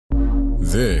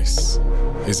This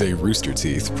is a Rooster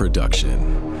Teeth production.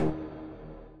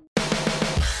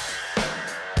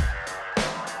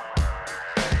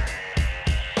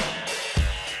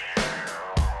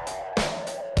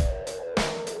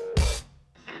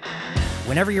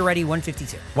 Whenever you're ready,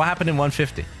 152. What happened in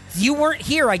 150? You weren't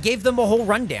here. I gave them a whole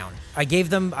rundown. I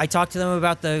talked to them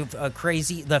about the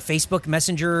Facebook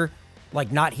Messenger,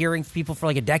 like not hearing from people for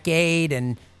like a decade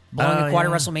and blowing a quad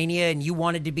at WrestleMania, and you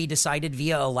wanted to be decided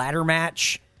via a ladder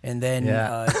match, and then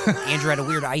Andrew had a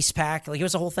weird ice pack. Like, it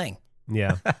was a whole thing.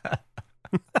 Yeah.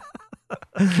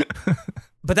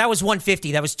 But that was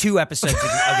 150. That was 2 episodes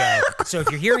ago. So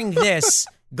if you're hearing this,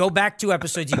 go back 2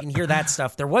 episodes. You can hear that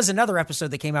stuff. There was another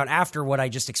episode that came out after what I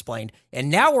just explained. And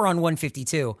now we're on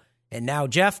 152. And now,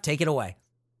 Jeff, take it away.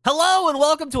 Hello and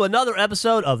welcome to another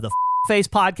episode of the Face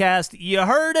Podcast. You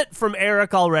heard it from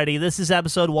Eric already. This is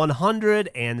episode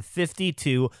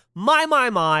 152.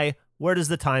 My. Where does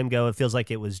the time go? It feels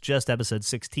like it was just episode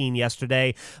 16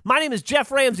 yesterday. My name is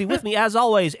Jeff Ramsey. With me, as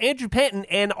always, Andrew Panton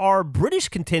and our British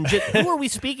contingent. Who are we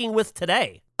speaking with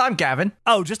today? I'm Gavin.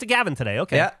 Oh, just a Gavin today.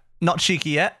 Okay. Yeah, not cheeky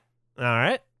yet. All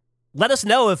right. Let us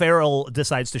know if Errol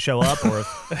decides to show up, or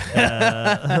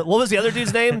if, what was the other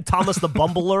dude's name? Thomas the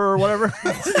Bumbler or whatever?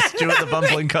 Stuart the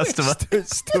Bumbling Customer.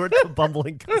 Stuart the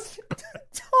Bumbling Customer.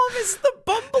 Thomas the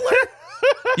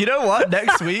Bumbler. You know what?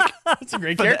 Next week. That's a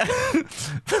great character.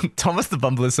 Thomas the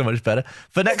Bumbler is so much better.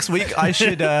 For next week, I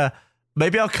should...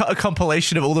 maybe I'll cut a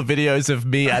compilation of all the videos of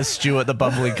me as Stuart the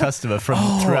Bumbling Customer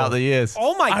from throughout the years.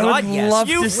 Oh my God, yes. love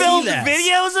You to filmed see that.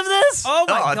 videos of this? Oh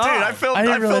my God. Dude, I filmed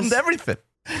realize- everything.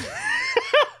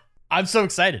 I'm so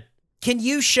excited. Can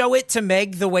you show it to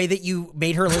Meg the way that you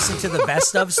made her listen to the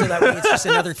best of, so that way it's just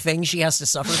another thing she has to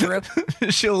suffer through?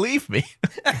 She'll leave me.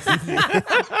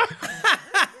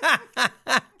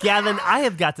 Gavin, I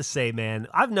have got to say, man,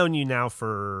 I've known you now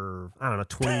for,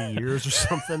 20 years or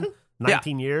something,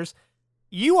 19 years.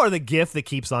 You are the gift that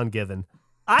keeps on giving.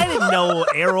 I didn't know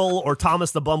Errol or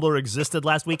Thomas the Bumbler existed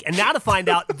last week, and now to find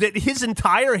out that his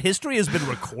entire history has been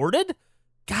recorded?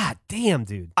 God damn,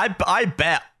 dude. I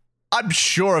bet. I'm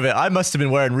sure of it. I must have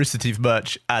been wearing Rooster Teeth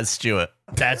merch as Stuart.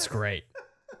 That's great.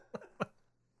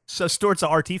 So Stuart's a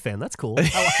RT fan. That's cool.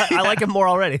 I like him more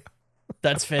already.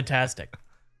 That's fantastic.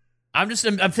 I'm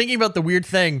thinking about the weird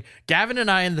thing. Gavin and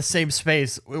I in the same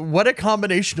space. What a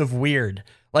combination of weird.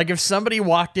 Like if somebody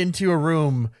walked into a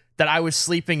room that I was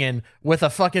sleeping in with a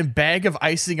fucking bag of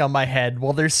icing on my head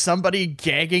while there's somebody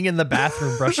gagging in the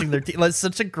bathroom brushing their teeth. That's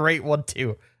such a great one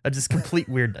too. Just complete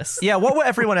weirdness. Yeah, what were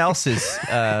everyone else's?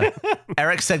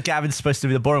 Eric said Gavin's supposed to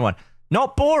be the boring one.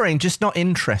 Not boring, just not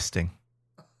interesting.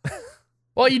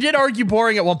 Well, you did argue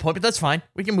boring at one point, but that's fine.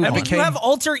 We can move on. You have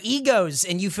alter egos,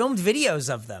 and you filmed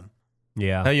videos of them.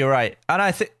 Yeah. No, you're right. And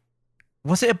I think,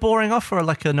 was it a boring off or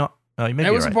like a not? Oh, maybe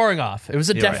It was right. a boring off. It was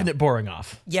a You're definite boring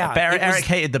off. Yeah. But Eric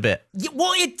hated the bit. Yeah,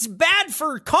 well, it's bad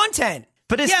for content.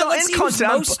 But it's not let's in see who's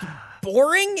content. most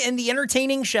boring in the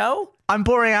entertaining show. I'm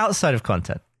boring outside of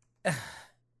content.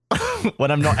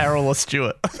 When I'm not Errol or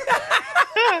Stuart.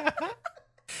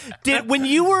 When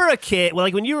you were a kid,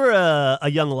 when you were a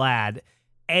young lad,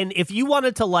 and if you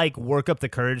wanted to like work up the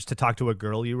courage to talk to a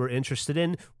girl you were interested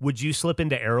in, would you slip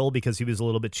into Errol because he was a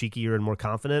little bit cheekier and more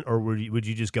confident, or would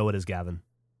you just go it as Gavin?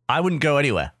 I wouldn't go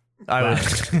anywhere. I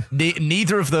would.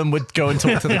 Neither of them would go and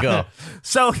talk to the girl.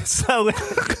 So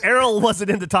Errol wasn't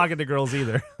into talking to girls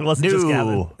either. It wasn't just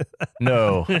Gavin.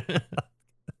 No.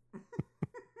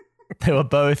 They were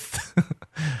both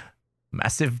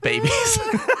massive babies.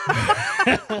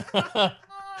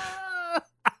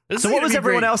 So what was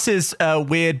everyone else's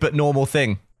weird but normal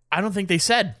thing? I don't think they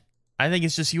said. I think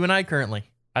it's just you and I currently.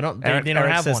 They don't Eric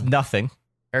have says one. nothing.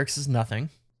 Eric says nothing.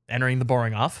 Entering the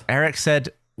boring off. Eric said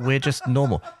we're just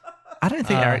normal. I don't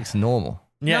think Eric's normal.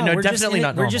 Yeah, no, we're definitely just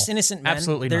not normal. We're just innocent men.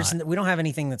 Absolutely not. We don't have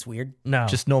anything that's weird. No.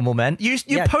 Just normal men. You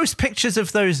Yeah. post pictures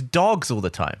of those dogs all the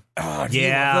time. Oh, do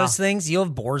you love those things? You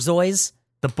have borzois?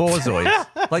 The borzoids.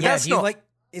 Like Yeah, that's do you not. like,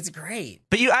 it's great.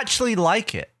 But you actually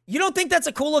like it. You don't think that's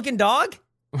a cool looking dog?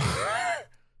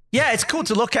 Yeah, it's cool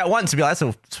to look at once and be like,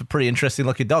 that's a pretty interesting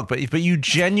looking dog. But you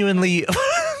genuinely.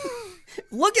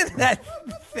 Look at that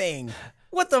thing.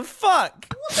 What the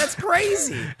fuck? That's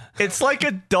crazy. It's like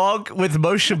a dog with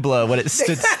motion blur when it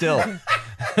stood still.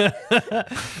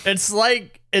 It's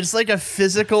like a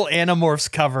physical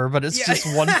Animorphs cover, but it's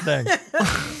just one thing.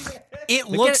 It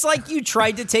looks like you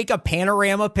tried to take a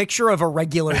panorama picture of a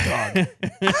regular dog.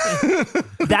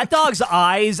 That dog's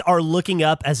eyes are looking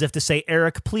up as if to say,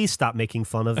 Eric, please stop making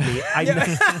fun of me.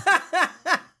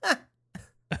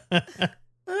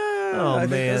 Oh,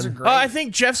 man. Those are great. I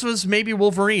think Jeff's was maybe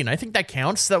Wolverine. I think that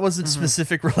counts. That wasn't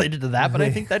specific related to that, but I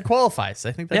think that qualifies.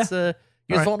 I think that's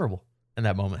He was vulnerable in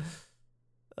that moment.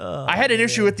 I had an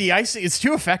issue with the icing. It's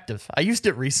too effective. I used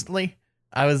it recently.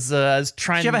 I was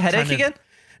trying. Did you have a headache again?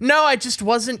 No, I just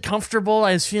wasn't comfortable.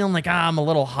 I was feeling like, I'm a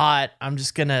little hot.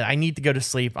 I need to go to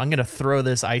sleep. I'm going to throw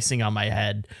this icing on my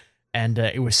head. And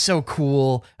it was so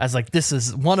cool. I was like, this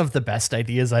is one of the best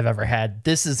ideas I've ever had.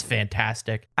 This is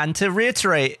fantastic. And to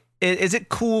reiterate, is it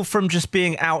cool from just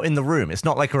being out in the room? It's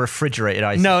not like a refrigerated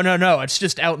icing. No. It's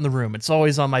just out in the room. It's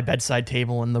always on my bedside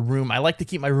table in the room. I like to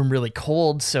keep my room really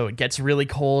cold, so it gets really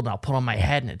cold. And I'll put it on my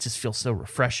head, and it just feels so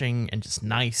refreshing and just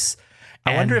nice.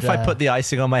 I wonder if I put the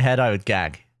icing on my head, I would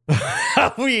gag.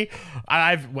 We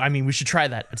should try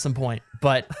that at some point.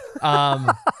 But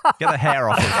get the hair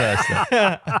off it first.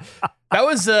 That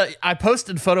was I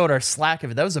posted a photo at our Slack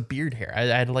of it. That was a beard hair. I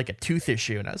had like a tooth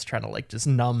issue, and I was trying to like just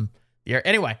numb the hair.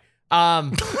 Anyway,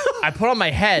 I put on my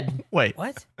head. Wait,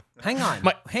 What? Hang on.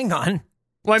 Hang on.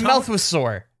 My mouth was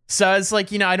sore, so I was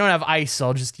like, I don't have ice, so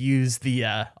I'll just use the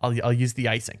I'll use the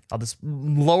icing. I'll just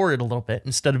lower it a little bit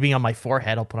instead of being on my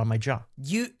forehead. I'll put it on my jaw.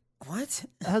 What?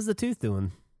 How's the tooth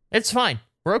doing? It's fine.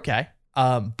 We're okay.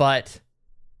 But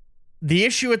the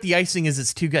issue with the icing is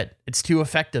it's too good. It's too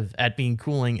effective at being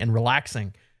cooling and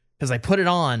relaxing. Because I put it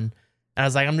on, and I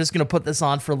was like, I'm just going to put this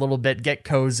on for a little bit, get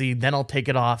cozy, then I'll take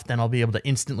it off, then I'll be able to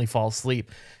instantly fall asleep.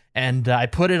 And I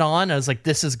put it on, I was like,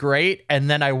 this is great. And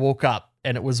then I woke up,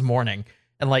 and it was morning,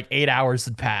 and like 8 hours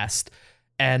had passed.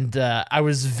 And I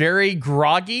was very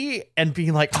groggy and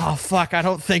being like, oh, fuck, I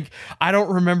don't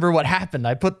remember what happened.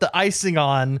 I put the icing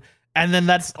on, and then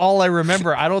that's all I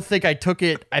remember. I don't think I took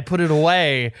it. I put it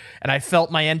away, and I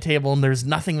felt my end table, and there's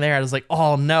nothing there. I was like,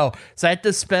 oh, no. So I had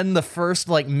to spend the first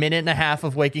like minute and a half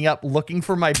of waking up looking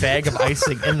for my bag of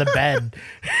icing in the bed,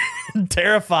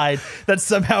 terrified that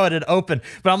somehow it had opened.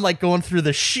 But I'm like going through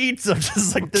the sheets. I'm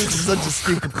just like, this is such a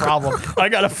stupid problem. I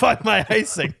got to find my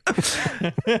icing.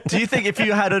 do you think if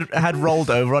you had rolled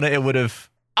over on it, it would have...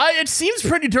 It seems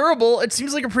pretty durable. It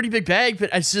seems like a pretty big bag,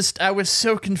 but I was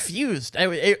so confused.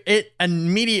 It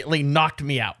immediately knocked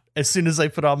me out as soon as I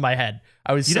put it on my head.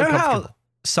 I was so comfortable. How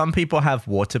some people have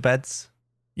water beds?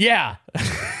 Yeah.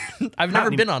 I've never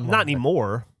been on one. Not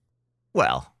anymore.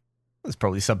 Well, there's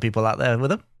probably some people out there with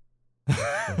them.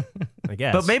 I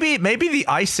guess. But maybe the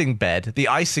icing bed, the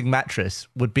icing mattress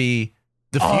would be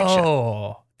the future.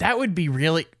 Oh, that would be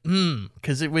really...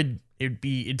 because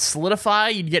it'd solidify,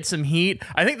 you'd get some heat.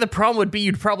 I think the problem would be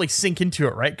you'd probably sink into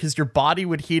it, right? Because your body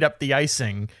would heat up the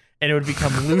icing and it would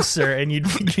become looser and you'd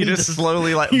just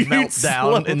slowly like melt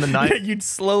down in the night. You'd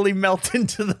slowly melt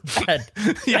into the bed.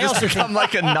 You just become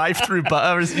like a knife through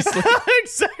butter as you sleep.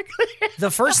 Exactly. The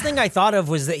first thing I thought of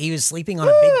was that he was sleeping on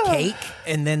a big cake,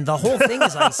 and then the whole thing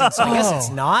is icing, so I guess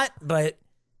it's not. But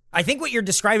I think what you're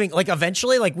describing, like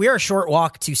eventually, like we are a short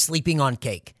walk to sleeping on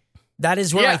cake. That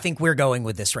is where I think we're going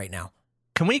with this right now.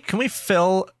 Can we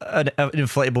fill an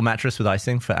inflatable mattress with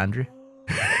icing for Andrew?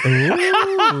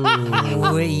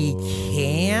 Ooh, we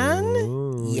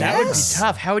can? Yes. That would be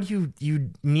tough. How would you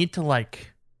need to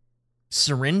like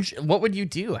syringe? What would you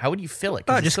do? How would you fill it?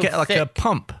 Just get like a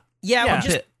pump. Yeah,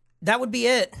 that would be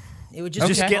it. It would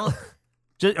just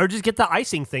get the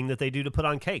icing thing that they do to put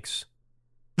on cakes.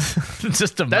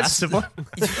 Just a massive one.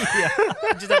 Yeah,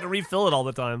 just have to refill it all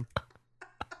the time.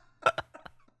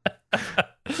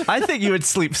 I think you would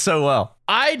sleep so well.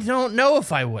 I don't know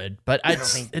if I would, but I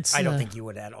don't think you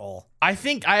would at all. I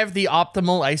think I have the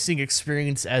optimal icing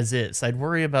experience as is. I'd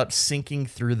worry about sinking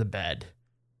through the bed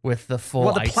with the full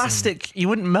Well, the icing. plastic, you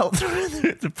wouldn't melt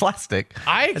through the plastic.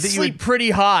 I think sleep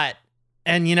pretty hot.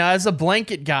 And, as a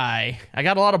blanket guy, I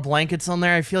got a lot of blankets on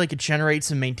there. I feel like it generates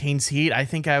and maintains heat. I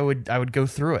think I would go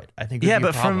through it. I think.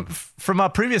 But from our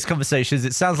previous conversations,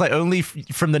 it sounds like only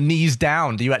from the knees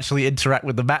down do you actually interact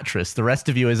with the mattress. The rest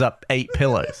of you is up 8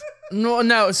 pillows.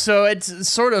 No. So it's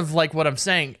sort of like what I'm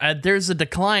saying. There's a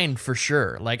decline for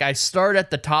sure. Like I start at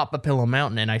the top of Pillow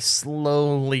Mountain and I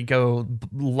slowly go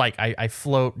like I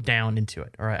float down into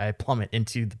it, or I plummet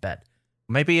into the bed.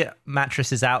 Maybe a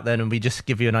mattress is out then and we just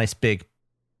give you a nice big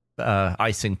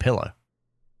icing pillow.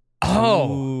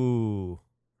 Oh, Ooh.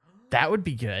 That would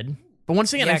be good. But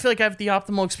once again, I feel like I have the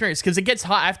optimal experience because it gets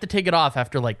hot. I have to take it off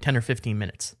after like 10 or 15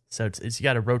 minutes. So it's you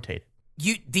got to rotate.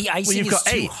 The icing is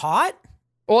too hot?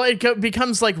 Well, it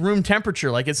becomes like room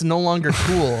temperature. Like it's no longer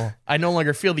cool. I no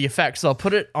longer feel the effect. So I'll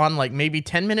put it on like maybe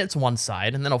 10 minutes one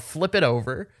side and then I'll flip it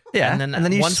over. Yeah. And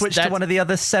then you switch to one of the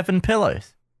other 7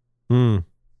 pillows.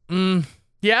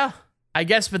 Yeah, I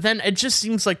guess. But then it just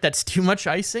seems like that's too much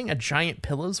icing. A giant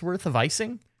pillow's worth of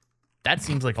icing. That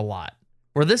seems like a lot.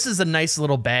 Where this is a nice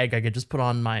little bag I could just put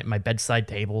on my bedside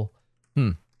table.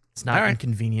 It's not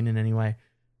inconvenient in any way.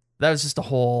 That was just a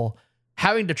whole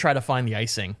having to try to find the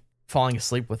icing falling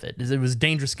asleep with it. It was a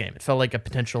dangerous game. It felt like a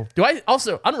potential. Do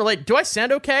I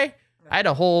sound okay? I had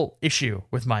a whole issue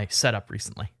with my setup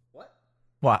recently.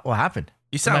 What happened?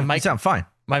 You sound fine.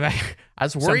 I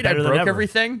was worried I broke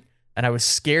everything, and I was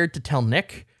scared to tell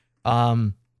Nick.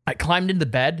 I climbed into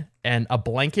bed, and a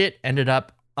blanket ended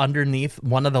up underneath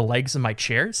one of the legs of my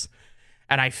chairs,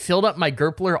 and I filled up my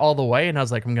Gerpler all the way, and I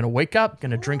was like, I'm going to wake up,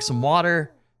 going to drink some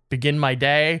water, begin my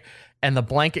day, and the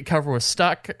blanket cover was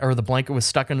stuck, or the blanket was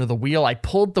stuck under the wheel. I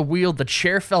pulled the wheel, the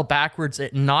chair fell backwards,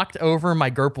 it knocked over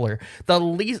my Gerpler.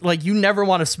 You never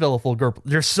want to spill a full Gerpler.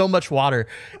 There's so much water.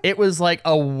 It was like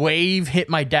a wave hit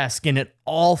my desk, and it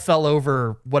all fell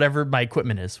over whatever my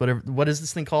equipment is. What is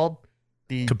this thing called?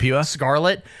 The computer?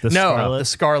 Scarlet? Scarlet? The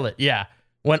Scarlet, yeah.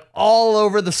 Went all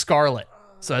over the Scarlet.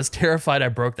 So I was terrified I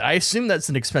broke that. I assume that's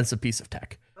an expensive piece of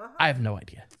tech. I have no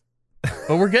idea.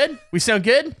 But we're good? We sound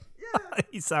good?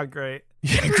 You sound great.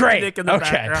 Yeah, great. Nick in the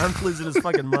background losing his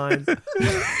fucking mind.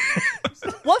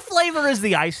 What flavor is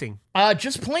the icing?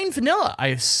 Just plain vanilla, I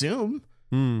assume.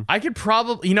 I could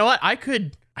probably, you know what? I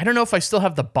don't know if I still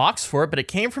have the box for it, but it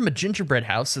came from a gingerbread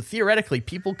house, so theoretically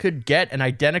people could get an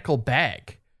identical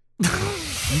bag.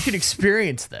 You could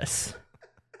experience this.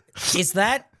 Is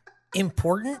that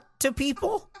important to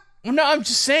people? No, I'm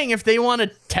just saying if they want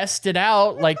to test it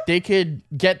out, like they could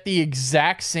get the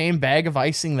exact same bag of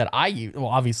icing that I use. Well,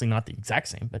 obviously not the exact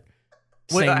same, but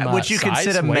same, would you size,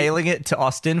 consider weight. mailing it to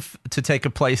Austin to take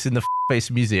a place in the face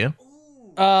museum?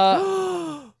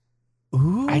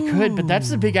 I could, but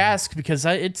that's a big ask because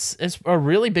it's a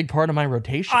really big part of my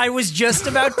rotation. I was just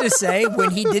about to say,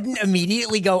 when he didn't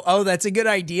immediately go, oh, that's a good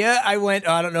idea, I went,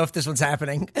 oh, I don't know if this one's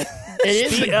happening.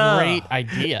 It is a great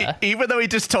idea. Even though he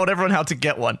just told everyone how to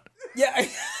get one. Yeah.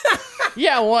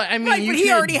 Yeah, well, I mean, Right, but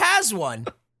he already has one.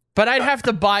 But I'd have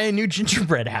to buy a new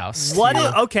gingerbread house. What?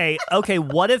 Okay.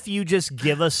 What if you just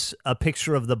give us a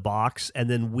picture of the box, and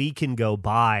then we can go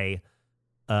buy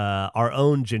our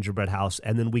own gingerbread house,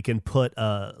 and then we can put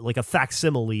like a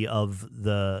facsimile of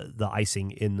the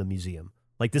icing in the museum.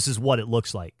 Like, this is what it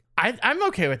looks like. I'm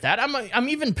okay with that. I'm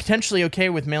even potentially okay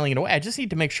with mailing it away. I just need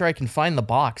to make sure I can find the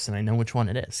box and I know which one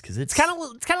it is, because it's kind of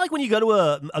like when you go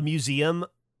to a museum.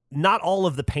 Not all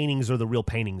of the paintings are the real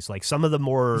paintings. Like, some of the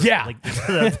more, like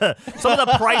some of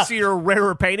the pricier,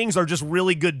 rarer paintings are just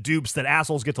really good dupes that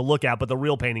assholes get to look at, but the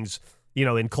real paintings,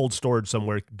 in cold storage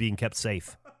somewhere being kept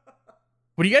safe.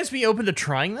 Would you guys be open to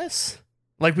trying this?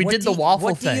 Like we did the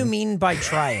waffle thing. What do you mean by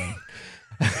trying?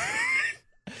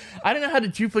 I don't know how to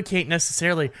duplicate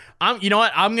necessarily. You know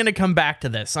what? I'm going to come back to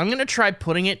this. I'm going to try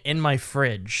putting it in my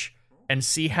fridge and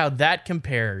see how that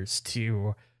compares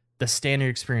to the standard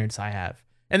experience I have.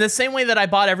 In the same way that I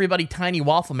bought everybody tiny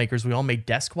waffle makers, we all made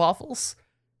desk waffles.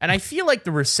 And I feel like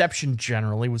the reception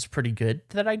generally was pretty good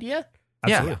to that idea.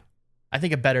 Absolutely. Yeah. I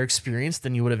think a better experience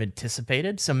than you would have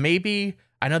anticipated. So maybe,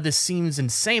 I know this seems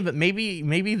insane, but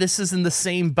maybe this is in the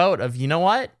same boat of, you know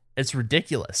what? It's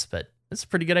ridiculous, but it's a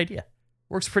pretty good idea.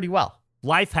 Works pretty well.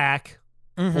 Life hack.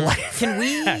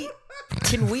 Mm-hmm.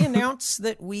 Can we announce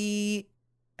that we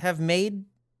have made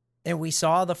and we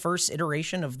saw the first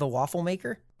iteration of the waffle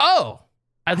maker? Oh,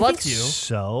 I'd love to.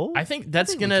 So I think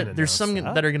that's there's some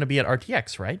that are gonna be at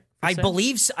RTX, right? I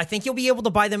believe so. I think you'll be able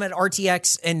to buy them at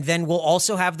RTX, and then we'll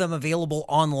also have them available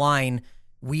online.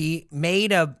 We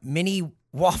made a mini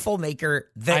waffle maker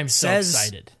that I'm so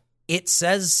excited. It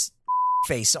says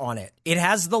face on it. It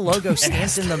has the logo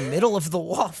stamped in the middle of the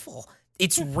waffle.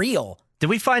 It's real. Did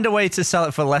we find a way to sell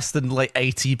it for less than like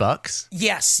 $80?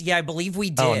 Yes. Yeah, I believe we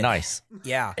did. Oh, nice.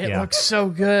 Yeah. It looks so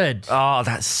good. Oh,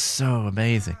 that's so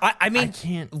amazing. I mean, I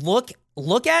can't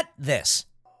look at this.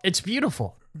 It's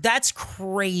beautiful. That's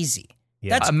crazy.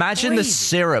 Yeah. That's Imagine crazy. the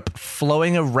syrup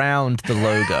flowing around the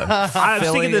logo. I was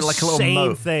thinking the like a little same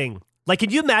moat. thing. Like,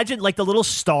 could you imagine, like, the little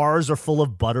stars are full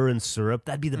of butter and syrup?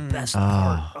 That'd be the best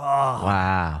part. Oh.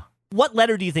 Wow. What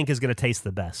letter do you think is going to taste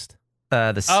the best?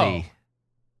 The C. Oh.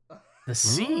 The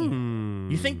C?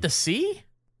 You think the C?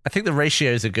 I think the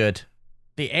ratios are good.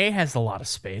 The A has a lot of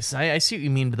space. I see what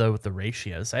you mean, though, with the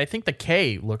ratios. I think the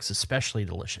K looks especially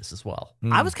delicious as well.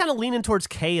 I was kind of leaning towards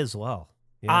K as well.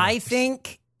 Yeah. I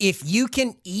think if you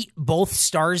can eat both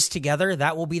stars together,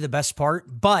 that will be the best part.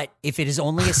 But if it is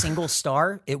only a single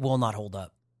star, it will not hold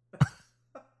up.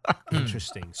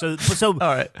 Interesting. So All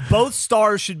right. both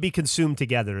stars should be consumed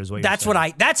together, is what you're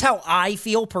saying. That's how I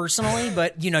feel personally.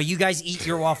 But you guys eat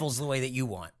your waffles the way that you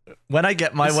want. When I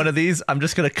get one of these, I'm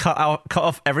just going to cut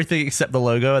off everything except the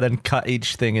logo and then cut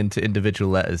each thing into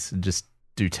individual letters and just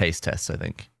do taste tests, I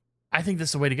think. I think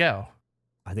that's the way to go.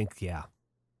 I think, yeah.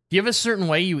 Do you have a certain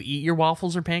way you eat your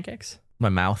waffles or pancakes? My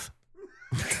mouth.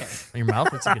 Your mouth.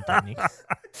 That's a good technique.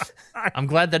 I'm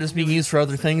glad that it's being used for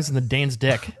other things than the Dane's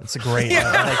dick. It's a great.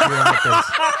 I like hearing with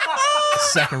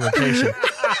this second rotation.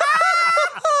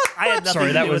 I had nothing Sorry,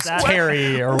 to that do was with that.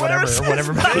 Terry or whatever.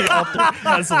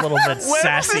 That's a little bit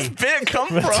sassy. Where did this bit come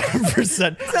from?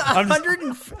 10%.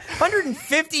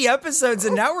 150 episodes,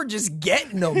 and now we're just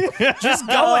getting them, just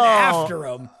going after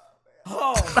them.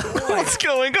 Oh, boy. What's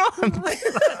going on?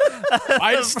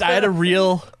 I had a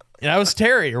real. I was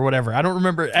Terry or whatever. I don't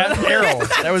remember. Errol.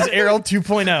 That was Errol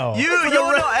 2.0. You're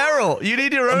not Errol. You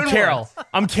need your own Carol. one.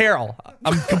 I'm Carol.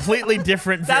 I'm completely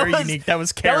different, very unique. That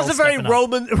was Carol. That was a very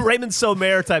stepping up. Raymond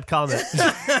Somer type comment.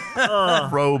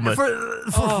 Roman.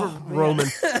 Roman.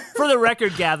 For the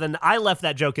record, Gavin, I left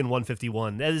that joke in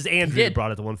 151. That is Andrew who did.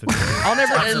 brought it to 151. I'll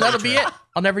never. And that'll be it.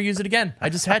 I'll never use it again. I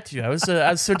just had to. I was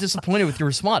so disappointed with your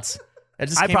response.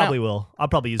 I probably will. I'll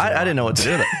probably use it. I didn't know what to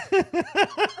do with it.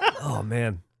 Oh,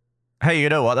 man. Hey, you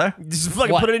know what though? Just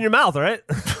fucking What? put it in your mouth, all right?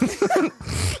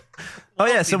 Oh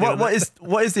yeah. So what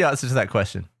is the answer to that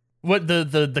question? What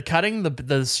the cutting,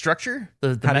 the structure,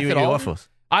 the How do you eat your methodology? waffles?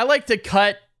 I like to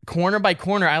cut corner by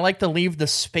corner. I like to leave the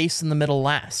space in the middle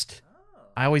last.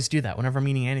 I always do that whenever I'm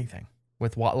eating anything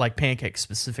with like pancakes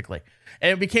specifically.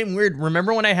 And it became weird.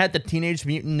 Remember when I had the Teenage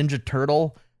Mutant Ninja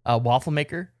Turtle waffle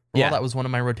maker? Well, Yeah. that was one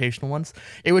of my rotational ones.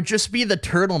 It would just be the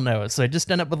turtle nose. So I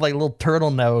just end up with like a little turtle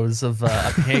nose of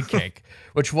a pancake,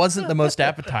 which wasn't the most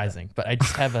appetizing, but I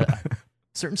just have a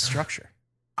certain structure.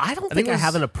 I don't think think it I was-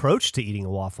 have an approach to eating a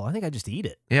waffle. I think I just eat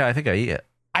it. Yeah, I think I eat it.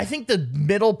 I think the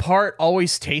middle part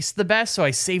always tastes the best, so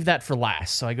I save that for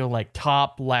last. So I go like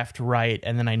top, left, right,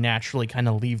 and then I naturally kind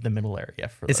of leave the middle area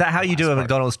for. Is that how you do a last part.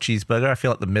 McDonald's cheeseburger? I feel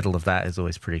like the middle of that is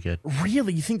always pretty good.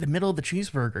 Really? You think the middle of the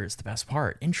cheeseburger is the best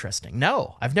part? Interesting.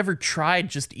 No, I've never tried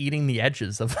just eating the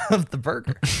edges of the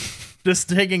burger. Just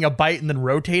taking a bite and then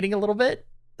rotating a little bit.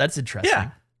 That's interesting.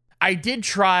 Yeah. I did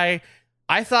try.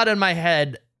 I thought in my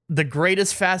head the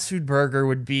greatest fast food burger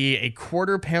would be a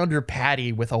quarter pounder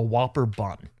patty with a Whopper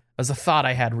bun. As a thought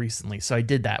I had recently, so I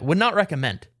did that. Would not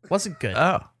recommend. Wasn't good.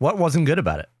 Oh, what wasn't good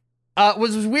about it? What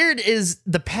was weird is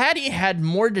the patty had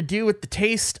more to do with the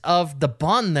taste of the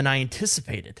bun than I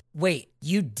anticipated. Wait,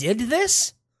 you did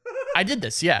this? I did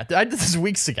this, yeah. I did this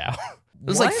weeks ago. It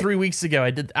was like What? 3 weeks ago.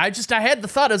 I had the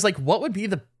thought, I was like, what would be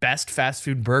the best fast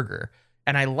food burger?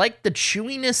 And I liked the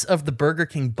chewiness of the Burger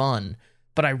King bun,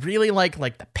 but I really like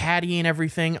the patty and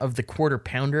everything of the quarter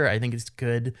pounder. I think it's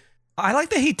good. I like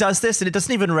that he does this and it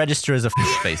doesn't even register as a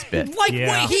face bit. Like,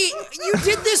 Yeah. wait, you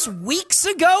did this weeks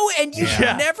ago, and you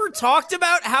Yeah. never talked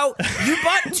about how you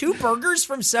bought two burgers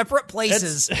from separate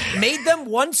places, made them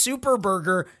one super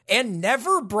burger, and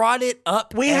never brought it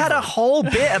up. We had ever. a whole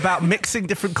bit about mixing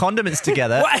different condiments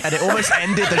together, What? and it almost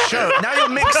ended the show. Now you're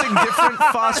mixing different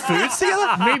fast foods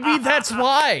together? Maybe that's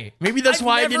why. Maybe that's I've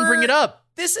why I didn't bring it up.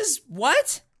 This is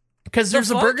what? Because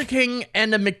there's a fuck? Burger King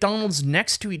and a McDonald's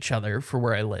next to each other for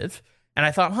where I live. And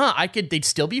I thought, they'd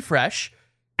still be fresh.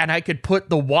 And I could put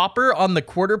the Whopper on the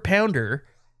quarter pounder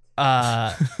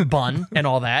bun and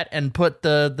all that, and put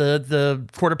the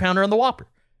quarter pounder on the Whopper.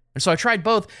 And so I tried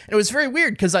both. And it was very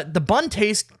weird because the bun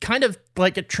taste kind of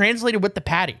like it translated with the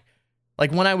patty.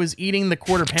 Like when I was eating the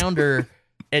quarter pounder,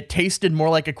 it tasted more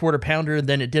like a quarter pounder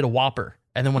than it did a Whopper.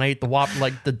 And then when I ate the Whopper,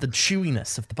 like the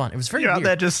chewiness of the bun, it was very You're out weird.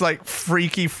 there just like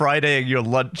Freaky Fridaying your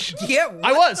lunch. Yeah,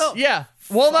 I what was, the- yeah.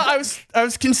 Well, no, I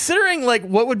was considering like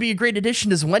what would be a great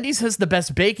addition is Wendy's has the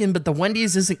best bacon, but the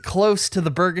Wendy's isn't close to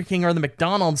the Burger King or the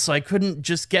McDonald's, so I couldn't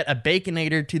just get a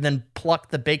Baconator to then pluck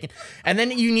the bacon. And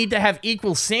then you need to have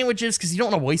equal sandwiches because you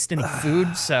don't want to waste any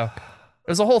food. So it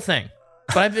was a whole thing.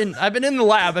 But I've been in the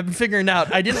lab. I've been figuring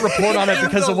out. I didn't report on it In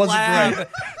because the it wasn't lab. great.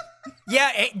 Yeah,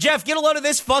 hey, Jeff, get a load of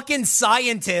this fucking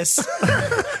scientist.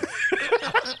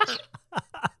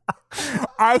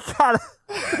 I gotta.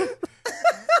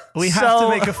 We have to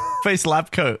make a face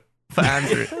lab coat for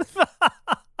Andrew.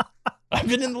 I've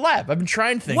been in the lab. I've been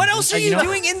trying things. What else are And, you know-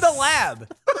 doing in the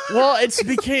lab? Well, it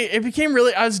became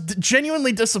really. I was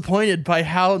genuinely disappointed by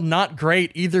how not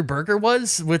great either burger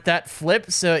was with that flip.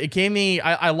 So it gave me.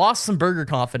 I lost some burger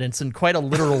confidence in quite a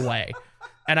literal way,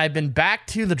 and I've been back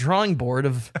to the drawing board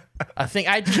of. I think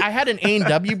I had an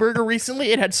A&W burger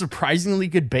recently. It had surprisingly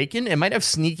good bacon. It might have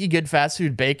sneaky good fast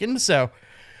food bacon. So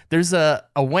there's a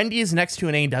Wendy's next to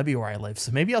an A&W where I live.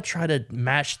 So maybe I'll try to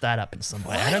mash that up in some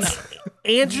way. I don't know.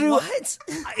 Andrew, What?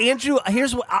 Andrew,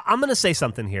 here's what I'm going to say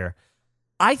something here.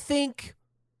 I think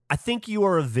you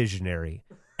are a visionary,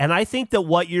 and I think that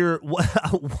what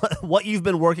you've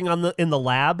been working on in the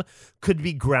lab could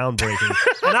be groundbreaking.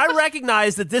 And I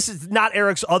recognize that this is not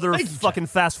Eric's other fucking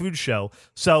fast food show,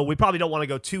 so we probably don't want to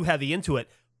go too heavy into it.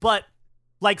 But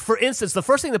like for instance, the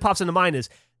first thing that pops into mind is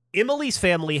Emily's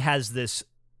family has this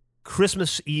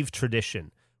Christmas Eve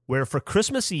tradition where for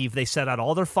Christmas Eve they set out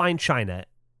all their fine china,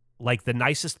 like the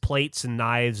nicest plates and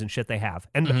knives and shit they have.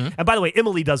 And by the way,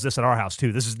 Emily does this at our house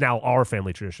too. This is now our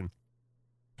family tradition.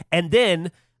 And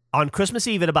then on Christmas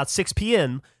Eve at about 6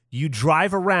 p.m., you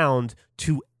drive around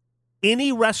to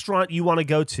any restaurant you want to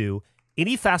go to,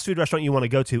 any fast food restaurant you want to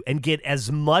go to, and get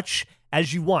as much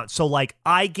as you want. So like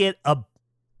I get a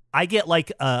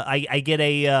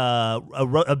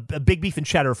big beef and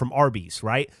cheddar from Arby's,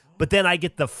 right? But then I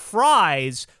get the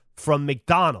fries from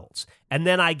McDonald's, and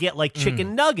then I get like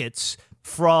chicken nuggets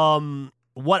from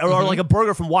or like a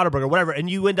burger from Whataburger, whatever. And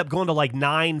you end up going to like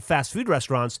 9 fast food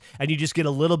restaurants, and you just get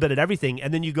a little bit of everything,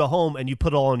 and then you go home and you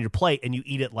put it all on your plate and you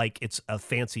eat it like it's a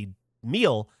fancy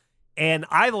meal. And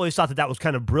I've always thought that was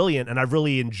kind of brilliant, and I've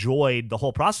really enjoyed the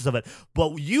whole process of it.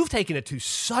 But you've taken it to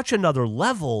such another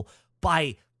level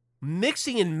by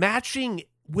mixing and matching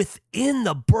within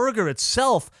the burger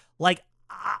itself. Like,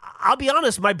 I'll be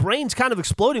honest, my brain's kind of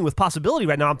exploding with possibility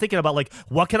right now. I'm thinking about like,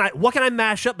 what can I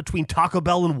mash up between Taco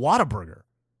Bell and Whataburger?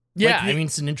 Yeah, like, I mean,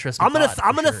 it's an interesting. I'm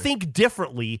gonna think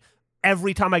differently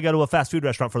every time I go to a fast food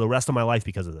restaurant for the rest of my life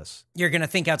because of this. You're gonna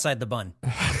think outside the bun.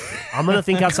 I'm gonna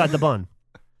think outside the bun.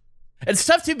 It's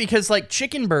tough too because like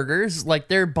chicken burgers, like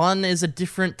their bun is a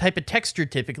different type of texture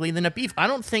typically than a beef. I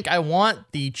don't think I want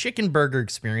the chicken burger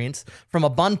experience from a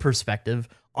bun perspective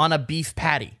on a beef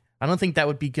patty. I don't think that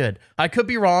would be good. I could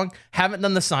be wrong. Haven't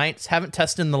done the science. Haven't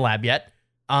tested in the lab yet.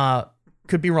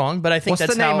 Could be wrong, but I think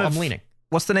that's how I'm leaning.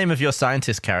 What's the name of your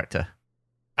scientist character?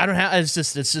 I don't have. It's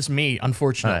just me.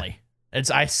 Unfortunately,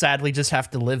 I sadly just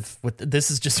have to live with. This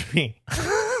is just me.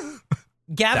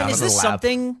 Gavin, is this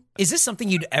something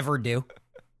you'd ever do?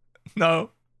 No.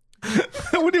 I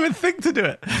wouldn't even think to do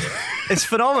it. It's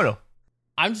phenomenal.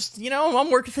 I'm just, I'm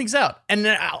working things out. And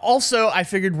then also, I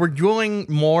figured we're doing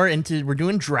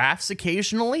drafts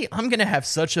occasionally. I'm going to have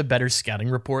such a better scouting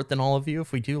report than all of you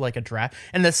if we do like a draft.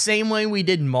 And the same way we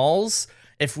did malls,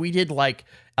 if we did like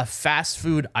a fast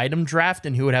food item draft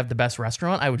and who would have the best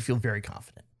restaurant, I would feel very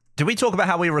confident. Did we talk about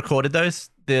how we recorded those?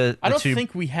 I don't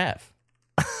think we have.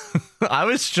 I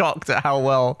was shocked at how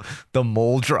well the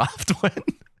mall draft went.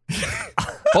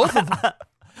 Both of them.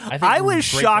 I was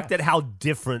shocked at how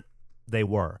different they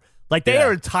were. Like, they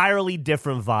are entirely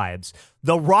different vibes.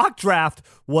 The rock draft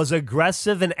was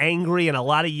aggressive and angry and a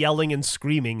lot of yelling and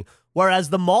screaming, whereas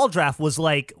the mall draft was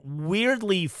like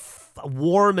weirdly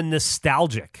warm and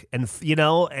nostalgic. And,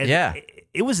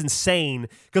 it was insane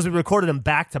because we recorded them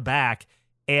back to back.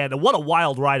 And what a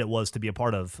wild ride it was to be a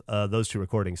part of those two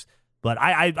recordings. But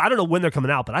I don't know when they're coming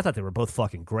out, but I thought they were both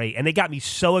fucking great. And they got me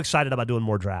so excited about doing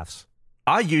more drafts.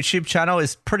 Our YouTube channel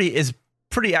is pretty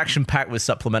action-packed with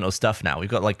supplemental stuff now. We've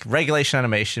got like regulation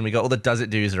animation. We got all the Does It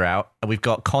Do's are out. And we've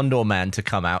got Condor Man to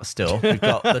come out still. We've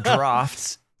got the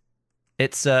drafts.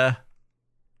 It's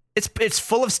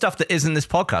full of stuff that isn't this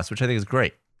podcast, which I think is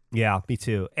great. Yeah, me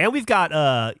too. And we've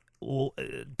got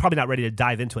probably not ready to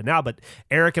dive into it now, but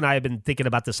Eric and I have been thinking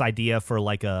about this idea for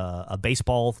like a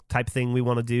baseball type thing we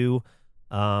want to do.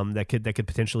 That could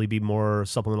potentially be more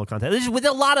supplemental content. There's with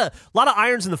a lot of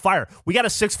irons in the fire. We got a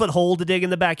 6-foot hole to dig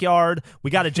in the backyard. We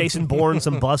got a Jason Bourne,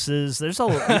 some buses. We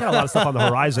got a lot of stuff on the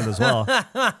horizon as well.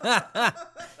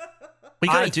 We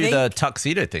got to do the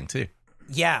tuxedo thing too.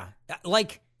 Yeah,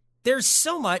 like there's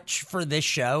so much for this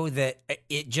show that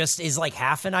it just is like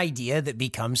half an idea that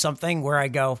becomes something where I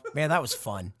go, man, that was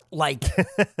fun. Like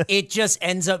it just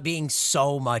ends up being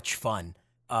so much fun.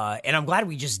 And I'm glad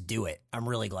we just do it. I'm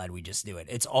really glad we just do it.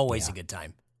 It's always a good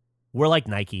time. We're like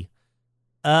Nike.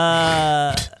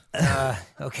 Okay.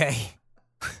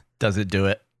 Does it do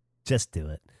it? Just do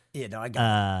it. Yeah, no, I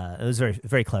got it. It was very,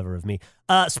 very clever of me.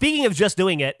 Speaking of just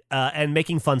doing it and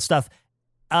making fun stuff,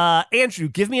 Andrew,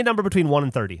 give me a number between 1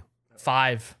 and 30.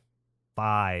 5.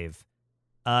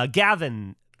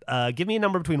 Gavin, give me a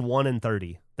number between 1 and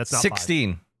 30. That's not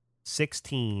 16. 5.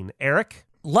 16. Eric?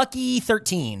 Lucky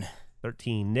 13.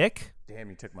 13. Nick? Damn,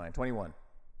 you took mine. 21.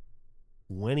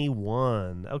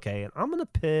 21. Okay, and I'm going to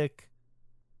pick...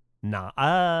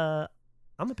 I'm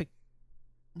going to pick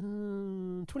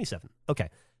 27. Okay.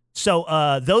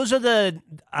 So those are the...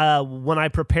 when I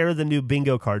prepare the new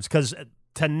bingo cards, because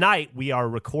tonight we are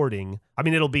recording... I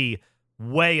mean, it'll be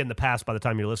way in the past by the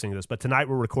time you're listening to this, but tonight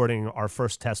we're recording our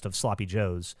first test of Sloppy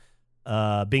Joe's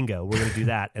bingo. We're going to do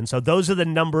that. And so those are the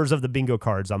numbers of the bingo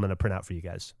cards I'm going to print out for you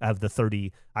guys. I have the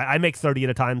 30. I make 30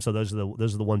 at a time, so those are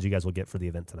the ones you guys will get for the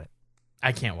event tonight.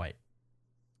 I can't wait.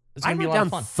 It's I going to be a wrote lot down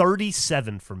of fun.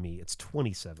 37 for me. It's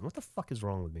 27. What the fuck is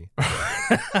wrong with me?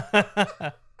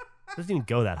 It doesn't even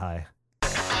go that high.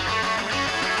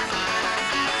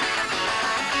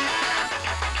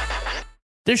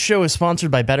 This show is sponsored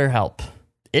by BetterHelp.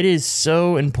 It is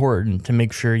so important to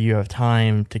make sure you have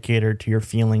time to cater to your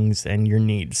feelings and your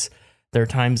needs. There are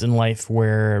times in life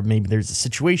where maybe there's a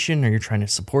situation or you're trying to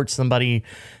support somebody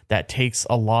that takes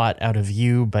a lot out of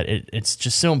you, but it's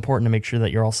just so important to make sure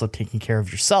that you're also taking care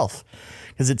of yourself,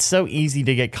 because it's so easy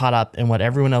to get caught up in what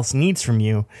everyone else needs from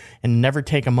you and never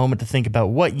take a moment to think about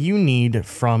what you need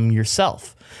from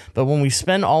yourself. But when we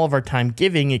spend all of our time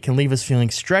giving, it can leave us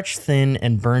feeling stretched thin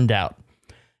and burned out.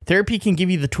 Therapy can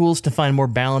give you the tools to find more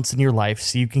balance in your life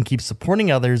so you can keep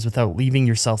supporting others without leaving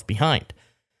yourself behind.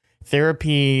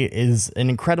 Therapy is an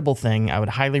incredible thing. I would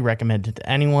highly recommend it to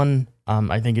anyone.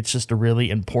 I think it's just a really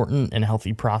important and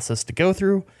healthy process to go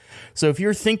through. So if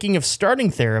you're thinking of starting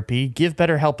therapy, give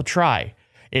BetterHelp a try.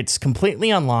 It's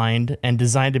completely online and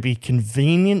designed to be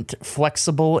convenient,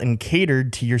 flexible, and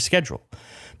catered to your schedule.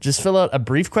 Just fill out a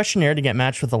brief questionnaire to get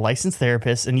matched with a licensed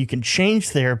therapist, and you can change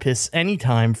therapists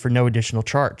anytime for no additional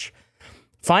charge.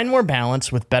 Find more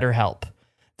balance with BetterHelp.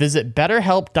 Visit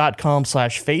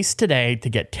betterhelp.com/face today to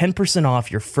get 10%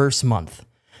 off your first month.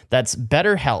 That's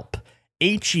BetterHelp,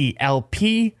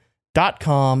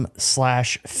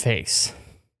 HELP.com/face.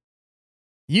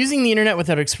 Using the internet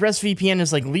without ExpressVPN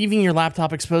is like leaving your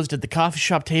laptop exposed at the coffee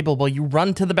shop table while you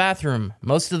run to the bathroom.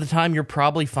 Most of the time, you're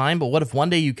probably fine, but what if one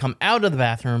day you come out of the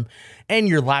bathroom and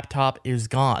your laptop is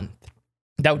gone?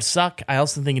 That would suck. I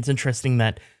also think it's interesting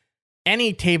that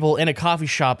any table in a coffee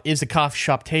shop is a coffee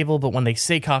shop table, but when they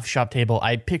say coffee shop table,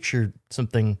 I picture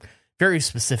something very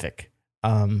specific.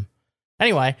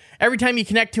 Anyway, every time you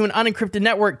connect to an unencrypted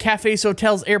network, cafes,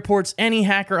 hotels, airports, any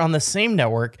hacker on the same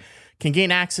network can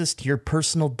gain access to your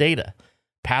personal data,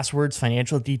 passwords,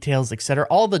 financial details, etc.,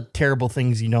 all the terrible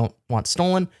things you don't want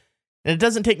stolen. And it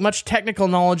doesn't take much technical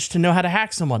knowledge to know how to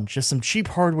hack someone. Just some cheap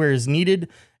hardware is needed.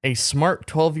 A smart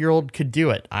 12-year-old could do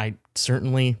it. I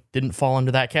certainly didn't fall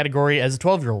into that category as a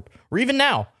 12-year-old, or even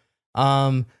now.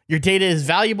 Your data is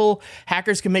valuable.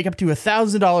 Hackers can make up to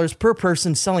 $1,000 per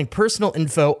person selling personal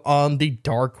info on the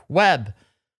dark web.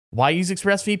 Why use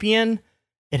ExpressVPN?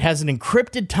 It has an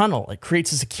encrypted tunnel. It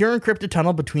creates a secure encrypted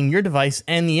tunnel between your device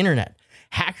and the internet.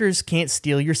 Hackers can't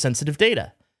steal your sensitive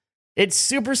data. It's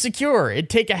super secure. It'd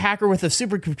take a hacker with a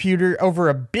supercomputer over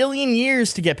 1 billion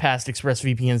years to get past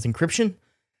ExpressVPN's encryption.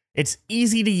 It's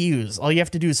easy to use. All you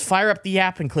have to do is fire up the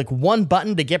app and click one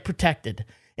button to get protected.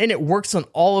 And it works on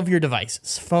all of your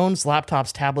devices, phones,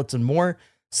 laptops, tablets, and more,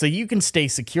 so you can stay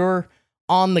secure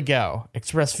on the go.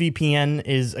 ExpressVPN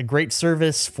is a great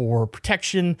service for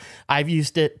protection. I've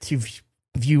used it to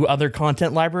view other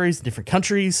content libraries in different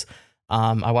countries.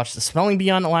 I watched The Spelling Bee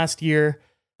on it last year.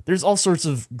 There's all sorts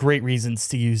of great reasons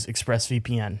to use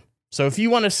ExpressVPN. So if you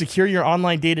want to secure your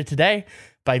online data today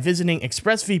by visiting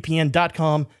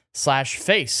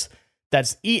expressvpn.com/face,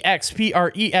 that's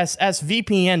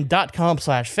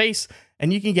expressvpn.com/face,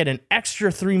 and you can get an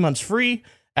extra 3 months free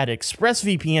at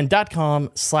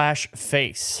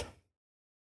expressvpn.com/face.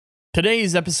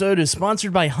 Today's episode is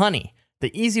sponsored by Honey,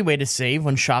 the easy way to save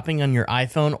when shopping on your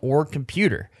iPhone or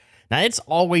computer. Now, it's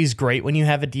always great when you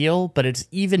have a deal, but it's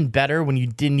even better when you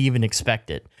didn't even expect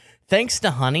it. Thanks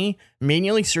to Honey,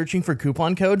 manually searching for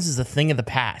coupon codes is a thing of the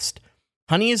past.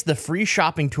 Honey is the free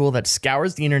shopping tool that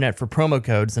scours the internet for promo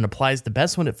codes and applies the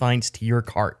best one it finds to your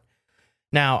cart.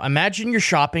 Now, imagine you're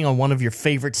shopping on one of your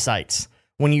favorite sites.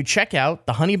 When you check out,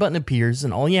 the Honey button appears,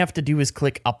 and all you have to do is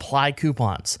click Apply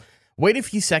Coupons. Wait a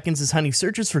few seconds as Honey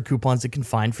searches for coupons it can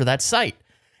find for that site.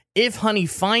 If Honey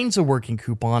finds a working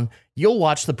coupon, you'll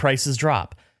watch the prices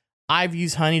drop. I've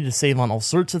used Honey to save on all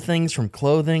sorts of things, from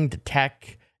clothing to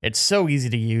tech. It's so easy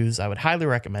to use. I would highly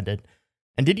recommend it.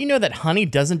 And did you know that Honey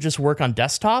doesn't just work on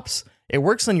desktops? It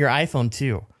works on your iPhone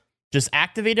too. Just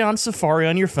activate it on Safari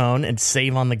on your phone and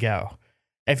save on the go.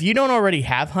 If you don't already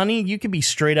have Honey, you could be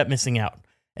straight up missing out.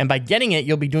 And by getting it,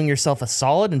 you'll be doing yourself a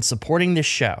solid and supporting this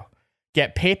show.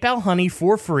 Get PayPal Honey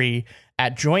for free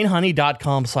at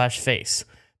joinhoney.com/face.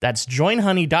 That's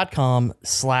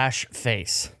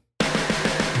joinhoney.com/face.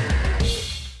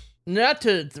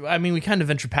 We kind of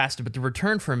ventured past it, but to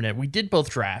return for a minute, we did both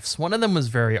drafts. One of them was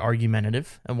very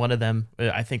argumentative, and one of them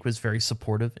I think was very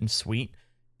supportive and sweet.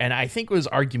 And I think it was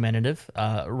argumentative,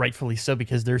 rightfully so,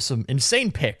 because there's some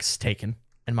insane picks taken,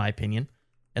 in my opinion,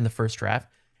 in the first draft.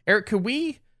 Eric, could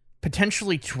we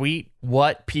potentially tweet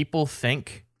what people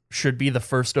think should be the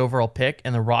first overall pick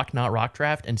in the Rock Not Rock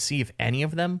draft and see if any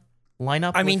of them line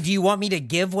up? Do you want me to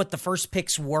give what the first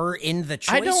picks were in the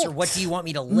choice, or what do you want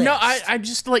me to list? No, I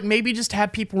just maybe just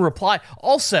have people reply.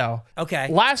 Also, okay.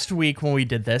 Last week when we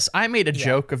did this, I made a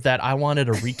joke of that I wanted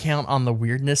a recount on the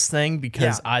weirdness thing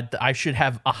because I should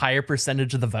have a higher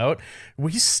percentage of the vote.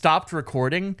 We stopped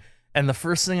recording, and the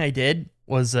first thing I did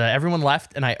was everyone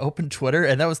left, and I opened Twitter,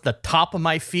 and that was the top of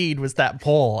my feed was that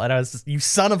poll, and I was just, you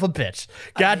son of a bitch.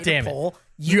 God damn it.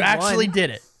 You actually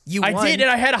did it. I did, and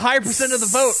I had a higher percent of the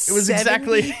vote. It was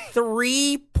exactly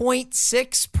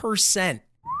 3.6%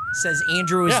 says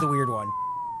Andrew is the weird one.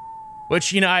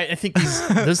 Which, I think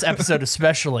this episode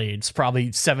especially, it's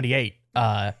probably 78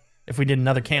 if we did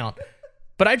another count.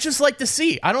 But I'd just like to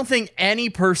see. I don't think any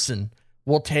person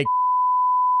will take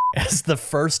as the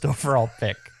first overall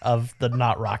pick of the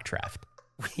Not Rock Draft.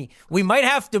 We might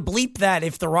have to bleep that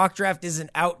if the Rock Draft isn't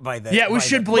out by then. Yeah, we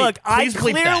should bleep. Look, I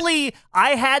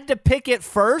had to pick it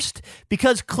first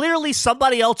because clearly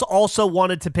somebody else also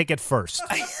wanted to pick it first.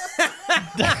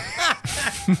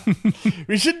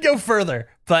 We should go further,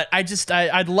 but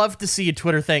I'd love to see a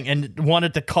Twitter thing and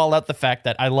wanted to call out the fact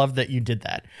that I love that you did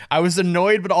that. I was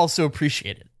annoyed, but also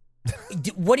appreciated.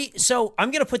 So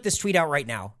I'm going to put this tweet out right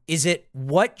now. Is it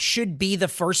what should be the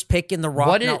first pick in the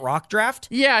Rock Not Rock Draft?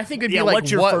 Yeah, I think it'd be like,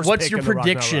 what's your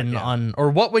prediction on,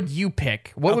 or what would you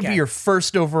pick? What would be your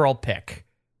first overall pick?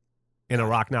 In a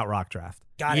Rock Not Rock Draft.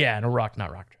 Got it. Yeah, in a Rock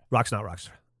Not Rock Draft. Rock's Not Rocks.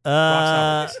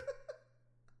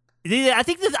 I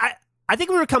think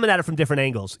we were coming at it from different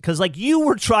angles because, like, you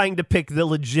were trying to pick the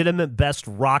legitimate best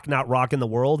Rock Not Rock in the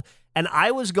world, and I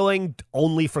was going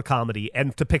only for comedy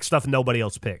and to pick stuff nobody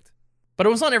else picked. But it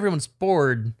was on everyone's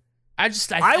board. I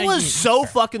was so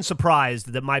fucking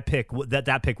surprised that my pick,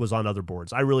 that pick was on other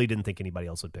boards. I really didn't think anybody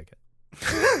else would pick it.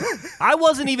 I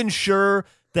wasn't even sure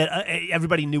that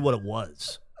everybody knew what it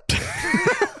was.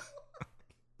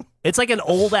 It's like an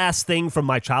old ass thing from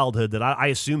my childhood that I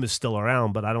assume is still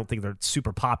around, but I don't think they're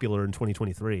super popular in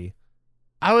 2023.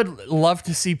 I would love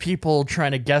to see people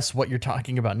trying to guess what you're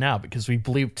talking about now, because we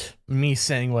bleeped me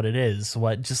saying what it is,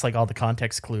 just like all the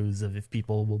context clues of if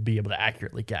people will be able to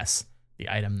accurately guess the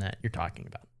item that you're talking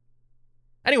about.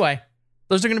 Anyway,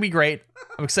 those are going to be great.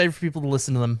 I'm excited for people to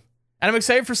listen to them. And I'm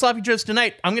excited for Sloppy Joe's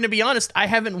tonight. I'm going to be honest, I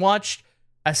haven't watched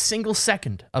a single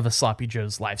second of a Sloppy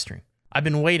Joe's live stream. I've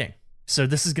been waiting. So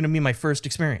this is going to be my first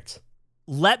experience.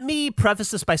 Let me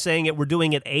preface this by saying we're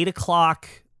doing it 8 o'clock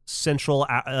Central,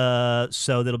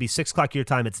 so that'll be 6 o'clock your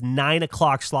time. It's 9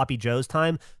 o'clock Sloppy Joe's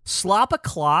time. Slop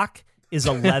o'clock is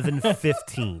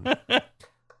 11:15.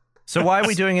 So why are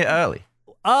we doing it early?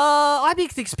 I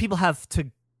think people have to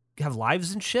have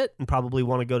lives and shit and probably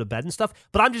want to go to bed and stuff.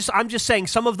 But I'm just saying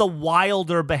some of the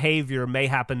wilder behavior may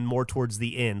happen more towards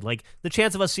the end. Like the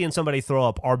chance of us seeing somebody throw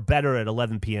up are better at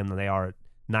 11 p.m. than they are at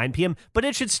 9 p.m. But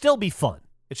it should still be fun.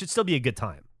 It should still be a good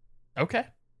time. Okay.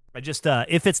 I just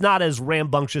if it's not as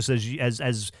rambunctious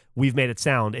as we've made it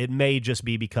sound, it may just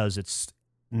be because it's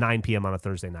 9 p.m. on a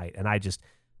Thursday night, and I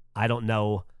don't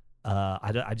know.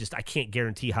 I can't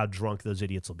guarantee how drunk those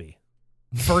idiots will be.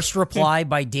 First reply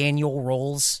by Daniel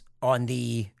Rolls on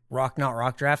the Rock Not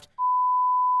Rock Draft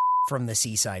from the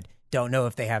Seaside. Don't know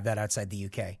if they have that outside the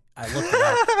UK. I looked it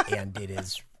up, and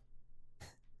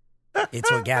it's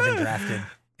what Gavin drafted.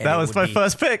 That was my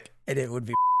first pick, and it would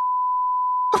be.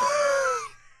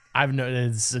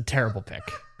 It's a terrible pick.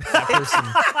 That person.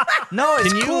 No,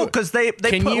 it's cool because they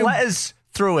put letters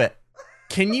through it.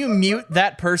 Can you mute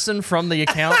that person from the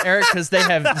account, Eric? Because they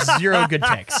have zero good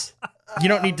takes. You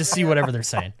don't need to see whatever they're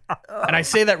saying. And I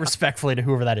say that respectfully to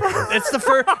whoever that is. It's the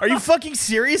first. Are you fucking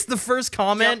serious? The first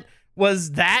comment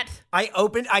was that? I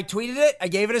tweeted it. I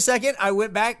gave it a second. I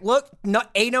went back. Look,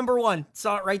 number one.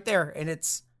 Saw it right there. And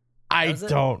it's.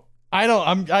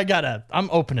 I'm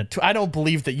open to. I don't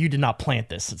believe that you did not plant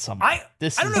this at some point.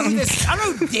 I don't know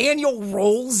who Daniel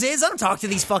Rolls is. I don't talk to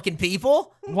these fucking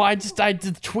people. Well,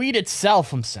 the tweet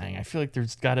itself, I'm saying. I feel like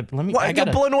there's got to. You're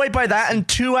blown away by that, and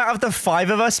 2 out of the 5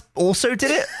 of us also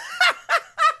did it?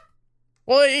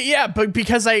 Well, yeah, but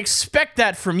because I expect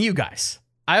that from you guys.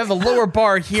 I have a lower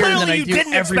bar here than I do everywhere else. You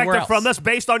didn't expect it from us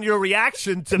based on your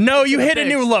reaction to. No, you hit a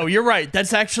new low. You're right.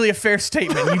 That's actually a fair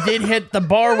statement. You did hit the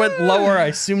bar went lower. I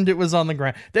assumed it was on the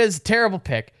ground. That is a terrible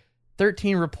pick.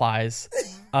 13 replies.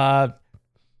 Okay,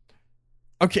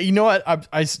 you know what?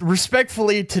 I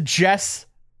respectfully to Jess,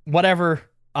 whatever.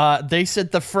 They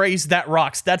said the phrase "that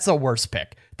rocks." That's a worse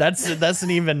pick. That's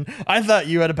an even. I thought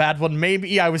you had a bad one.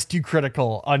 Maybe I was too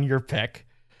critical on your pick.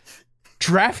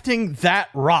 Drafting "that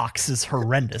rocks" is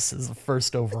horrendous as a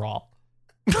first overall.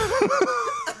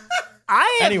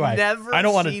 I have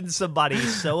never seen somebody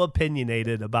so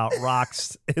opinionated about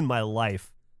rocks in my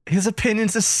life. His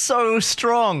opinions are so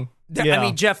strong. Yeah. I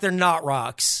mean, Jeff, they're not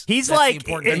rocks.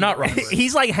 They're not rocks.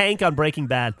 He's like Hank on Breaking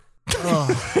Bad.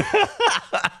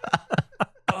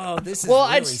 Oh, this is Well,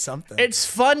 really it's something. It's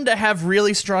fun to have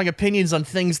really strong opinions on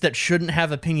things that shouldn't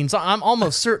have opinions on. I'm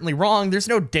almost certainly wrong. There's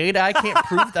no data. I can't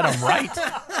prove that I'm right.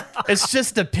 It's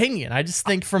just opinion. I just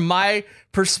think from my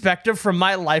perspective, from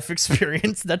my life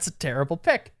experience, that's a terrible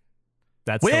pick.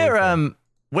 That's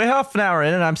We're half an hour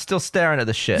in and I'm still staring at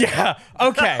the shit. Yeah.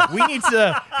 Okay. We need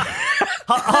to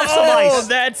huff some ice.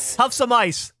 That's Huff some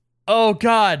ice. oh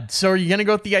god. So are you gonna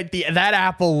go with the that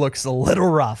apple looks a little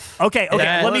rough. Okay.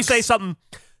 That Let me looks- say something.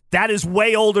 That is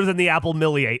way older than the apple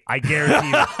Millie ate. I guarantee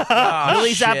you.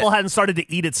 Millie's shit. apple hadn't started to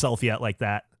eat itself yet like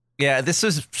that. Yeah, this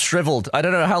is shriveled. I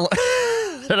don't know how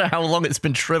I don't know how long it's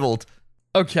been shriveled.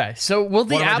 Okay, so will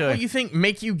the What am I apple, doing? you think,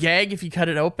 make you gag if you cut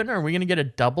it open? Or are we gonna get a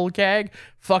double gag?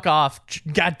 Fuck off!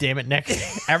 God damn it, Nick!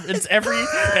 It's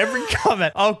every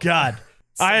comment. Oh God,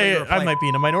 I might be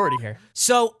in a minority here.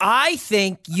 So I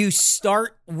think you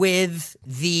start with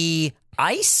the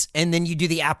ice and then you do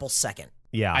the apple second.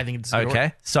 Yeah. I think it's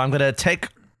Okay, so I'm gonna take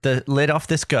the lid off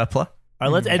this Gerpler. All right,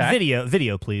 let's Okay. and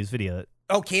video, please, video it.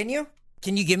 Oh, can you?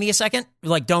 Can you give me a second?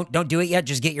 Like, don't do it yet.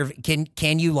 Just get your.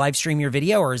 Can you live stream your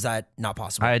video, or is that not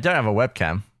possible? I don't have a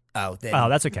webcam. Oh, then, Oh,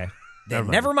 that's okay. then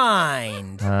never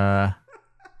mind. Uh,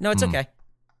 No, it's okay.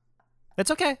 It's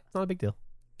okay. It's not a big deal.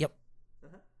 Yep. I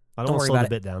Don't don't want worry to slow about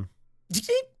the it. bit down.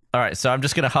 all right, so I'm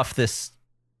just gonna huff this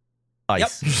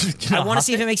ice. I want to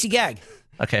see if it makes you gag.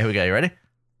 Okay, here we go. You ready?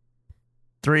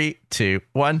 3, 2,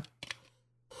 1.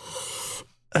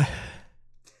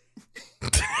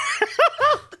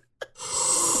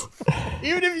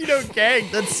 Even if you don't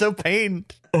gag, that's so pain.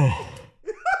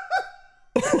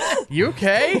 You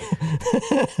okay?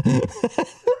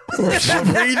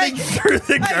 Breathing through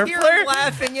the I hear him Gerpler?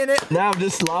 laughing in it. Now I'm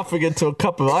just laughing into a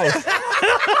cup of ice.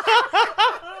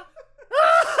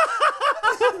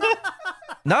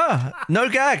 No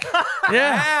gag.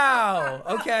 Yeah. Wow.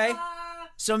 Okay.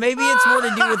 So maybe it's more to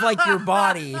do with like your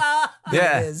body than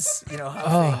Yeah. it is,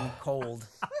 huffing cold.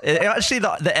 Actually,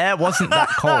 the air wasn't that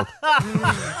cold.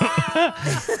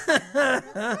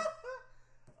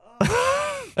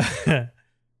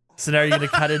 So now you're gonna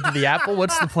cut into the apple?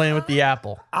 What's the plan with the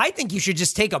apple? I think you should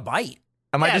just take a bite.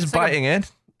 Am I Yeah, just it's like a- biting in?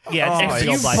 Yeah, it's Oh, a If big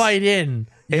you old bite. bite in,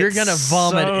 you're It's gonna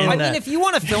vomit so- in I that. mean, if you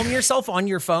want to film yourself on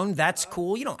your phone, that's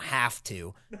cool. You don't have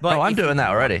to. But Oh, I'm if you- doing that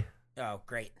already. Oh,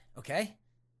 great. Okay.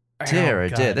 Dear, Oh, oh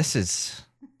dear, God.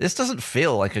 this doesn't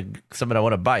feel like something I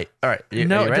want to bite. All right, No,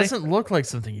 are it you ready? doesn't look like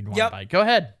something you'd want Yep. to buy. Go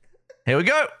ahead. Here we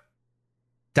go.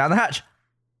 Down the hatch.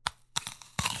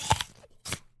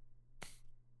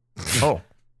 Oh.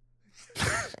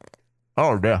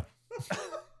 Oh dear.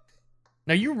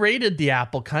 Now you rated the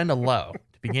apple kind of low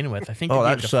to begin with. I think you Oh,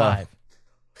 gave it that's, a 5.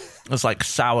 It's like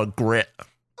sour grit.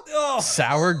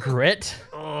 Sour grit.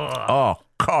 Oh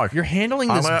God. You're handling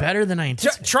this I'm gonna- better than I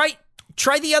anticipated.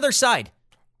 Try the other side.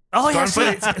 Oh, yeah. Going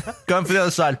see, for, going for the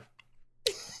other side.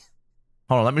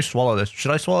 Hold on, let me swallow this.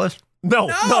 Should I swallow this? No,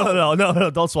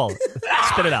 don't swallow it.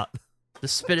 Spit it out.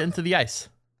 Just spit it into the ice.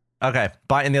 Okay,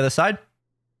 bite in the other side.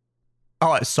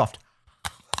 Oh, it's soft.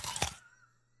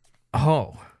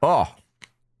 Oh. Oh.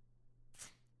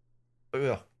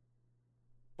 Ugh.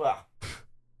 Ah.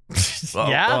 Oh,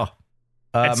 Yeah?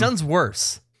 oh. It sounds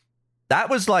worse. That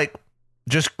was like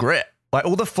just grit. Like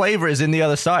all the flavor is in the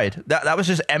other side. That was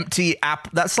just empty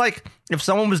apple. That's like if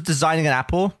someone was designing an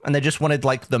apple and they just wanted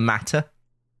like the matter,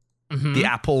 Mhm. the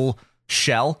apple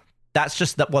shell. That's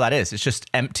just what that is. It's just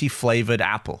empty flavored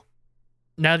apple.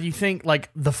 Now, do you think like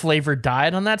the flavor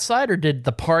died on that side, or did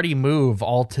the party move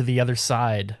all to the other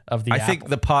side of the I apple? think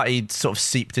the party sort of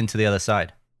seeped into the other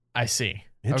side. I see.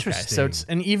 Okay, Interesting. so it's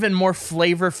an even more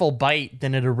flavorful bite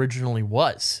than it originally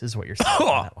was, is what you're saying.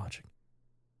 By that logic.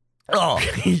 Oh,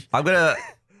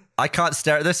 I can't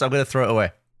stare at this. I'm gonna throw it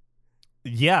away.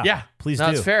 Yeah. Yeah, Please no,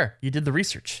 do. it's fair. You did the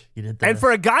research. You did the. And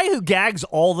for a guy who gags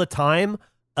all the time,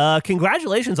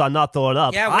 congratulations on not throwing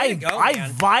up. Yeah, way to go, I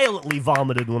man. violently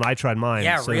vomited when I tried mine.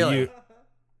 Yeah, so really.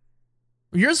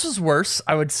 yours was worse,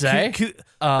 I would say.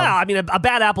 No, I mean, a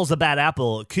bad apple's a bad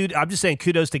apple. I'm just saying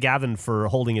kudos to Gavin for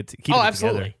holding it, keeping Oh, it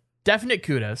absolutely. together. Definite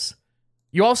kudos.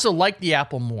 You also like the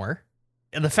apple more.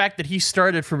 And the fact that he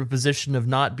started from a position of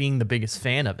not being the biggest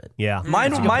fan of it. Yeah.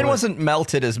 Mine point. wasn't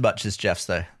melted as much as Jeff's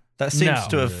though. That seems No.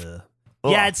 to have.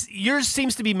 Yeah, Ugh. yours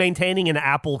seems to be maintaining an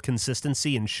apple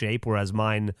consistency and shape, whereas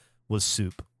mine was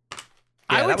soup.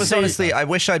 I Yeah, would that was say- honestly. I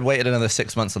wish I'd waited another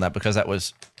 6 months on that because that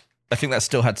was. I think that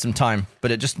still had some time,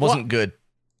 but it just wasn't good.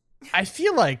 I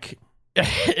feel like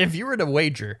if you were to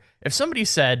wager, if somebody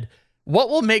said, what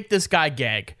will make this guy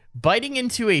gag? Biting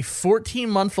into a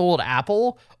 14-month-old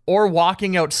apple or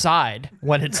walking outside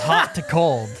when it's hot to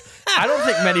cold? I don't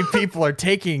think many people are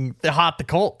taking the hot to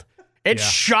cold. It's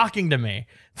shocking to me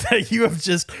that you have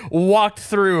just walked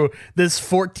through this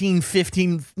 14,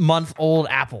 15-month-old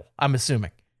apple, I'm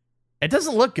assuming. It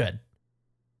doesn't look good.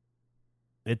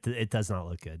 It does not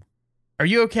look good. Are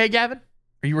you okay, Gavin?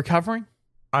 Are you recovering?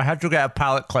 I had to get a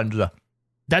palate cleanser.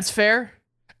 That's fair.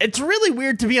 It's really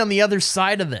weird to be on the other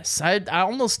side of this. I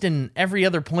almost in every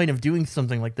other point of doing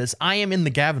something like this, I am in the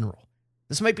Gavin role.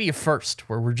 This might be a first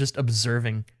where we're just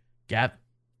observing Gavin.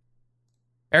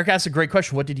 Eric asked a great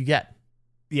question. What did you get?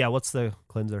 Yeah, what's the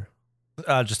cleanser?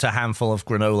 Just a handful of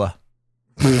granola.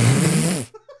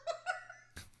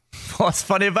 What's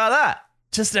funny about that?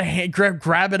 Just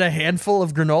grabbing a handful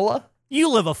of granola? You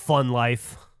live a fun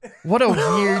life. What a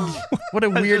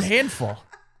weird handful.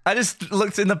 I just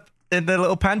looked in the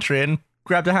little pantry and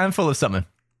grabbed a handful of something.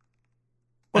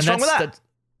 What's wrong with that?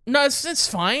 No, it's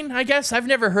fine, I guess. I've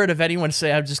never heard of anyone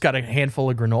say, I've just got a handful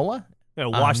of granola. I'm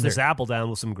gonna wash this apple down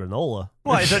with some granola.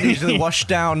 Well, I don't usually wash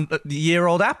down the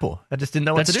year-old apple. I just didn't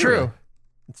know what to do. That's true.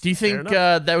 with it. Do you think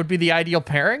that would be the ideal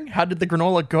pairing? How did the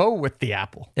granola go with the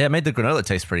apple? Yeah, it made the granola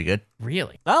taste pretty good.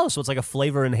 Really? Oh, so it's like a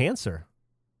flavor enhancer.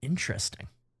 Interesting.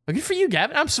 Well, good for you,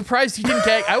 Gavin. I'm surprised you didn't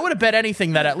gag. I would have bet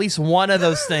anything that at least one of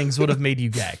those things would have made you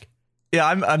gag. Yeah,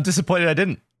 I'm disappointed I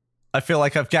didn't. I feel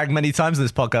like I've gagged many times in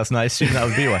this podcast, and I assume that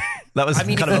would be one. That was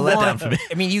kind of a letdown for me.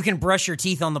 I mean, you can brush your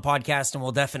teeth on the podcast, and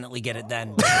we'll definitely get it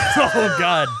then. Oh,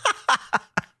 God.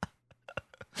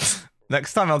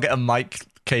 Next time I'll get a mic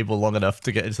cable long enough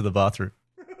to get into the bathroom.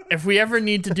 If we ever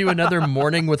need to do another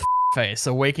morning with face,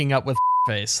 so waking up with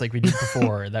face like we did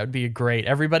before, that would be great.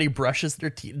 Everybody brushes their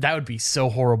teeth. That would be so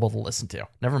horrible to listen to.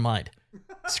 Never mind.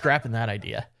 Scrapping that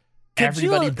idea.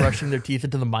 Everybody brushing their teeth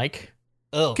into the mic.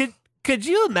 Oh. Could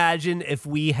you imagine if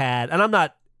we had, and I'm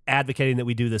not advocating that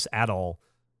we do this at all.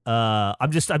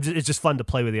 It's just fun to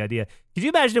play with the idea. Could you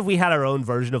imagine if we had our own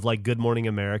version of like Good Morning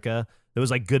America? That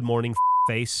was like Good Morning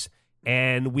Face,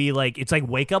 and we it's like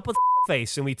Wake Up with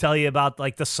Face, and we tell you about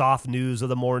like the soft news of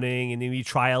the morning, and then we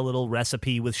try a little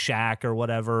recipe with Shaq or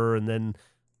whatever, and then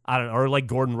I don't know, or like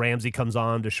Gordon Ramsay comes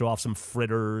on to show off some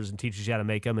fritters and teaches you how to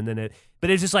make them, and then but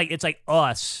it's just like it's like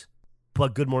us,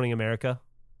 but Good Morning America.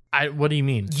 What do you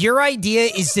mean? Your idea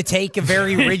is to take a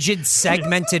very rigid,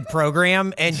 segmented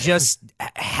program and just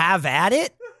have at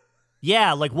it?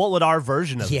 Yeah, like what would our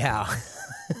version of it? Yeah.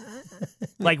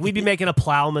 Like we'd be making a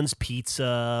Plowman's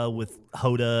Pizza with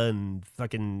Hoda and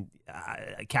fucking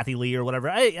Kathy Lee or whatever.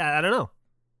 I don't know.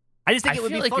 I just think it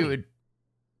would be funny.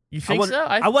 You think so?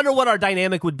 I wonder what our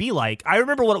dynamic would be like. I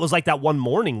remember what it was like that one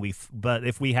morning. But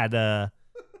if we had, I'm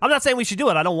not saying we should do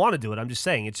it. I don't want to do it. I'm just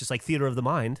saying it's just like theater of the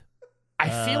mind.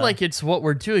 I feel like it's what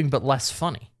we're doing, but less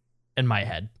funny in my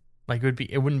head. Like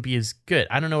it wouldn't be as good.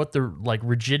 I don't know what the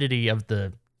rigidity of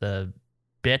the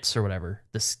bits or whatever,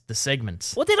 the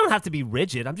segments. Well, they don't have to be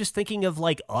rigid. I'm just thinking of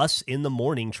like us in the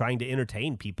morning trying to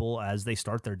entertain people as they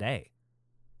start their day.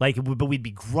 Like, but we'd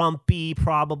be grumpy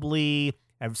probably.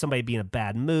 Have somebody be in a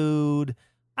bad mood.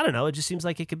 I don't know. It just seems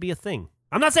like it could be a thing.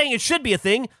 I'm not saying it should be a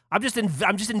thing. I'm just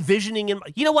envisioning.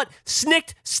 You know what?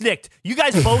 Snicked. You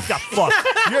guys both got fucked.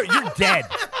 You're dead.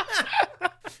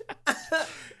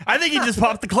 I think he just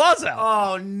popped the claws out.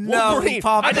 Oh no!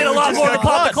 I did a lot more than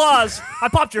pop the claws. I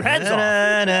popped your heads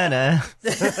off.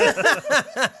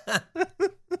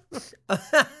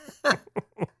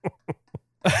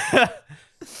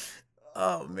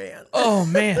 Oh man. Oh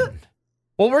man.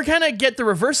 Well, we're going to get the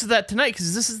reverse of that tonight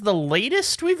because this is the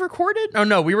latest we've recorded. Oh,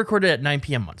 no, we recorded at 9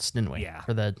 p.m. once, didn't we?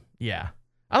 Yeah.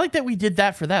 I like that we did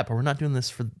that for that, but we're not doing this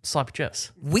for Sloppy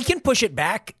Joe's. We can push it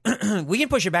back. We can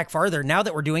push it back farther. Now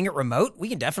that we're doing it remote, we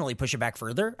can definitely push it back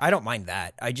further. I don't mind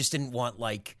that. I just didn't want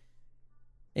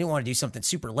to do something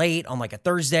super late on like a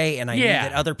Thursday, and I knew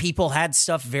that other people had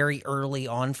stuff very early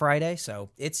on Friday.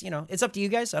 So it's up to you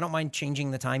guys. I don't mind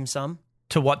changing the time some.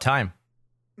 To what time?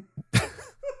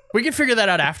 We can figure that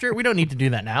out after. We don't need to do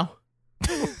that now.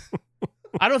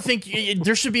 I don't think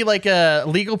there should be like a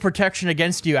legal protection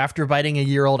against you after biting a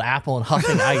year-old apple and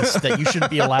huffing ice that you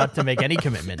shouldn't be allowed to make any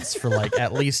commitments for like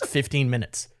at least 15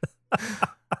 minutes.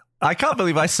 I can't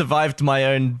believe I survived my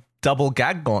own double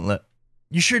gag gauntlet.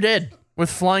 You sure did, with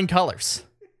flying colors.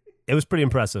 It was pretty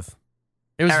impressive.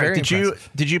 It was Eric, very impressive.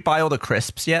 Did you buy all the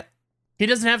crisps yet? He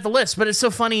doesn't have the list, but it's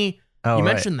so funny. You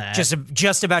mentioned that.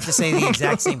 Just about to say the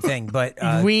exact same thing, but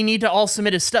we need to all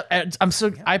submit his stuff.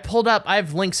 I pulled up. I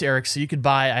have links, Eric, so you could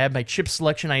buy. I have my chip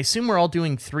selection. I assume we're all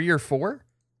doing 3 or 4.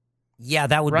 Yeah,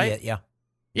 that would be it. Yeah.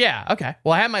 Yeah. Okay.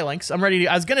 Well, I have my links. I'm ready to.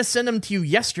 I was gonna send them to you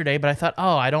yesterday, but I thought,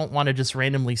 I don't want to just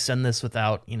randomly send this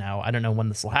without. I don't know when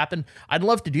this will happen. I'd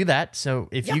love to do that. So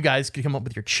if you guys could come up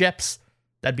with your chips,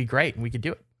 that'd be great, and we could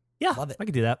do it. Yeah, love it. I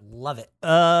could do that. Love it.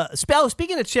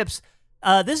 Speaking of chips.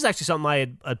 This is actually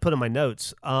something I'd put in my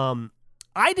notes.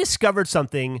 I discovered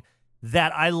something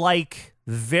that I like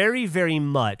very, very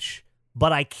much,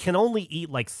 but I can only eat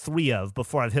like 3 of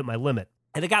before I've hit my limit.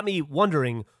 And it got me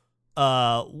wondering,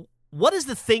 what is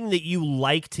the thing that you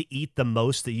like to eat the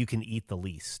most that you can eat the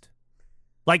least?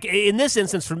 Like in this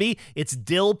instance, for me, it's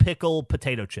dill pickle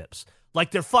potato chips.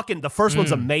 Like they're fucking, the first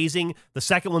one's amazing. The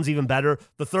second one's even better.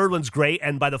 The third one's great.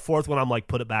 And by the fourth one, I'm like,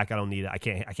 put it back. I don't need it. I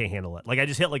can't handle it. Like I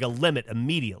just hit like a limit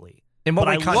immediately. In what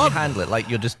way can't you handle it? Like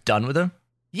you're just done with them?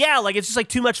 Yeah, like it's just like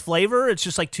too much flavor. It's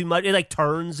just like too much. It like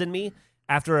turns in me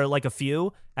after like a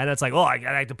few. And it's like, I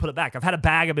have to put it back. I've had a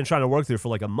bag I've been trying to work through for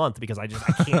like a month because I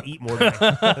can't eat more than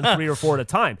 3 or 4 at a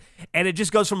time. And it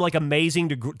just goes from like amazing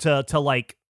to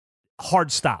like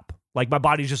hard stop. Like my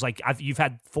body's just like, you've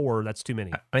had 4, that's too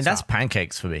many. I mean, that's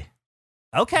pancakes for me.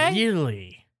 Okay.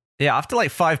 Really? Yeah, after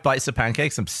like 5 bites of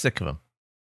pancakes, I'm sick of them.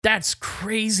 That's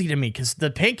crazy to me because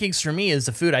the pancakes for me is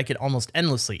a food I could almost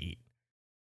endlessly eat.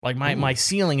 Like my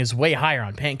ceiling is way higher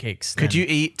on pancakes. Could you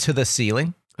eat to the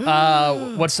ceiling?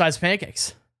 What size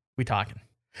pancakes we talking?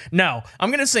 No, I'm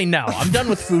going to say no. I'm done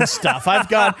with food stuff. I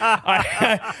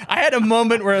had a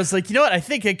moment where I was like, you know what? I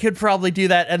think I could probably do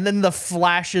that. And then the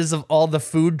flashes of all the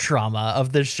food trauma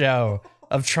of the show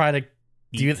of trying to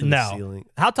do no.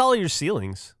 How tall are your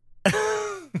ceilings?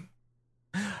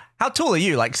 How tall are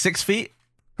you? Like 6 feet?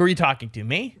 Who are you talking to?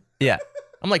 Me? Yeah.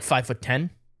 I'm like 5'10".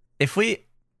 If we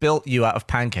built you out of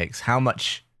pancakes, how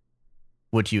much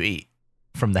would you eat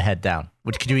from the head down?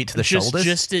 Could you eat to the shoulders?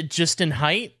 Just in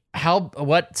height?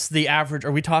 What's the average?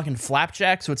 Are we talking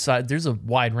flapjacks? What size? There's a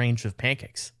wide range of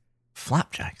pancakes.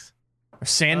 Flapjacks? Or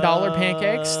sand dollar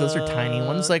pancakes? Those are tiny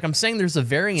ones. Like I'm saying, there's a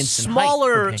variance in height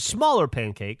for pancakes. Smaller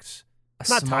pancakes.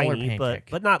 Not smaller tiny,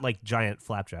 pancake. but not like giant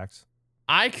flapjacks.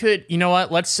 I could, you know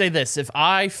what? Let's say this. If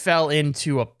I fell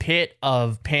into a pit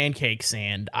of pancake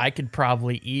sand, I could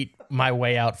probably eat my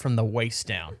way out from the waist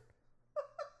down.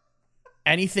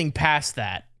 Anything past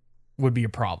that would be a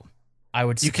problem. I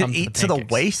would You can eat to the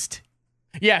waist?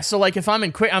 Yeah, so like if I'm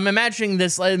I'm imagining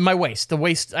this, my waist. The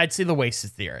waist, I'd say the waist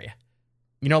is the area.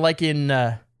 You know, like in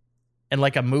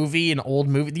like a movie, an old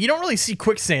movie, you don't really see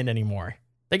quicksand anymore.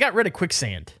 They got rid of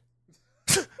quicksand.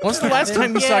 When's the last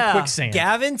time you saw quicksand?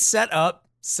 Gavin set up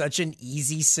such an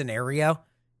easy scenario.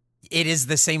 It is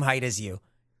the same height as you.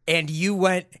 And you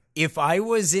went, if I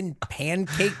was in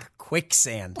pancake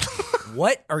quicksand,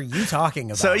 what are you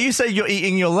talking about? So you say you're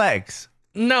eating your legs?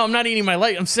 No, I'm not eating my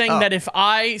leg. I'm saying that if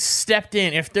I stepped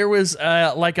in, if there was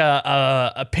like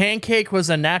a pancake was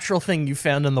a natural thing you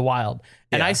found in the wild,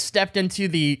 and I stepped into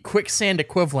the quicksand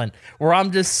equivalent where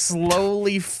I'm just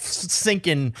slowly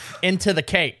sinking into the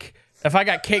cake. If I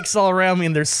got cakes all around me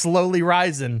and they're slowly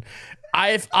rising,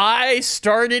 if I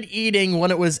started eating when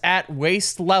it was at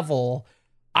waist level,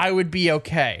 I would be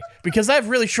okay. Because I have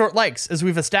really short legs, as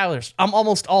we've established. I'm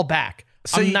almost all back.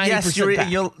 So I'm 90% yes,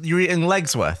 you're eating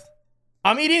legs worth.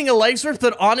 I'm eating a leg's worth,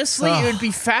 but honestly, it would be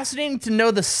fascinating to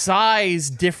know the size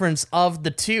difference of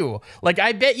the two. Like,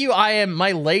 I bet you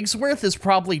my leg's worth is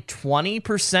probably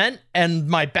 20% and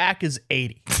my back is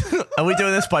 80. Are we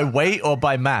doing this by weight or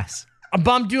by mass?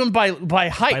 I'm doing by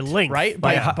height, By length. right?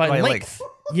 By length.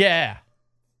 Yeah.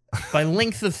 By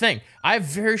length of thing. I have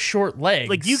very short legs.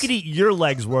 Like you could eat your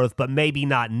legs worth, but maybe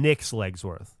not Nick's legs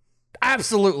worth.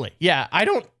 Absolutely. Yeah. I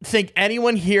don't think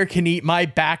anyone here can eat my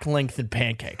back length in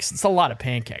pancakes. It's a lot of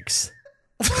pancakes.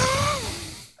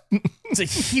 It's a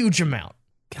huge amount.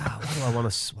 God,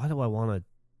 why do I want to?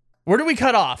 Where do we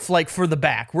cut off? Like for the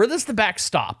back? Where does the back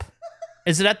stop?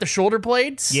 Is it at the shoulder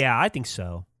blades? Yeah, I think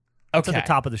so. It's Okay. at the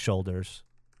top of the shoulders.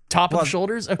 Top of the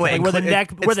shoulders? Okay. wait, Like where the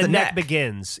neck, it's where the the neck neck.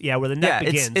 begins. Yeah, where the neck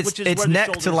begins. It's which is where the neck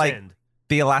to shoulders like end.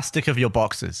 the elastic of your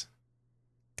boxes.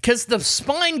 Because the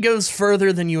spine goes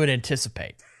further than you would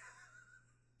anticipate,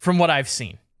 from what I've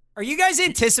seen. Are you guys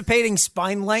anticipating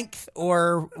spine length,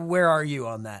 or where are you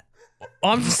on that?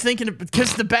 I'm just thinking,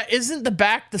 because the back isn't the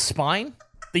back the spine?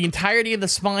 The entirety of the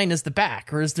spine is the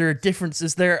back, or is there a difference?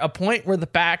 Is there a point where the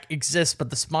back exists but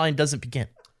the spine doesn't begin?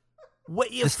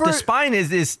 The spine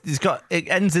is got it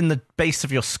ends in the base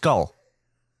of your skull.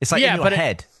 It's like in your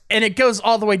head. And it goes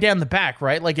all the way down the back,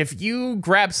 right? Like if you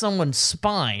grab someone's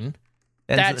spine,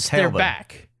 Ends at that's the their tailbone.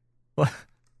 back. What?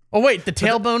 Oh wait, the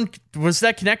tailbone, was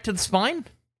that connect to the spine?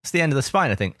 It's the end of the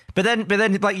spine, I think. But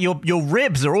then, like your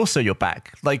ribs are also your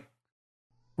back. Like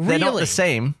they're not the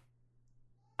same.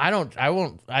 I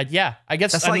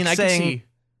guess. That's I like mean, I can saying, see.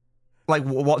 Like,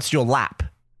 what's your lap?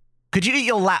 Could you eat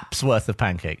your lap's worth of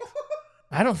pancakes?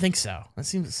 I don't think so. That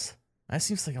seems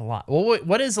like a lot. Well, wait,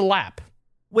 what is a lap?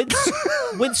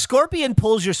 When Scorpion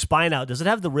pulls your spine out, does it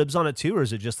have the ribs on it too, or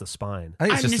is it just the spine?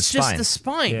 I think It's just the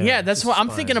spine. Yeah, that's what I'm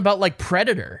thinking about. Like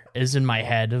Predator is in my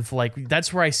head of like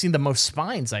that's where I see the most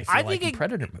spines. I feel like in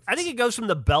Predator movies. I think it goes from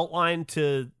the belt line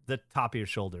to the top of your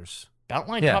shoulders. Belt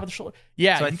line, top of the shoulder.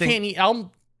 Yeah, so can't eat.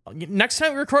 Next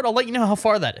time we record, I'll let you know how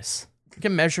far that is. We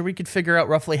can measure. We could figure out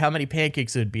roughly how many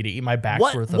pancakes it would be to eat my back's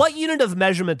worth of. What unit of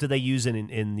measurement do they use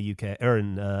in the UK or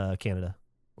in Canada?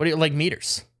 What do you like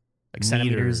meters? Like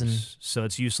centimeters and so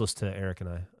it's useless to Eric and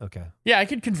I. Okay. Yeah, I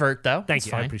could convert though. Thank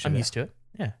you. Fine. I appreciate I'm it. used to it.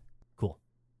 Yeah. Cool.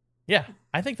 Yeah,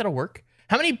 I think that'll work.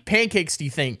 How many pancakes do you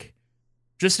think?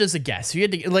 Just as a guess, if you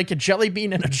had to like a jelly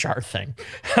bean in a jar thing.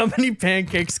 How many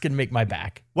pancakes can make my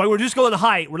back? Well, we're just going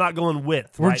height. We're not going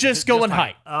width. We're right? just going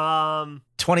height.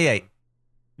 28.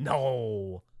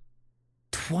 No.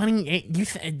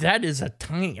 28. That is a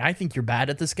tiny. I think you're bad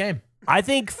at this game. I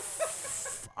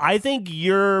think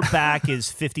your back is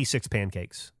 56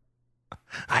 pancakes.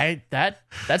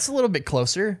 That's a little bit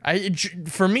closer.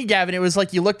 For me, Gavin, it was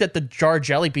like you looked at the jar of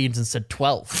jelly beans and said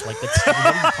 12. Like that's what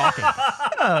are you talking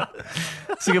about?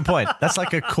 That's a good point. That's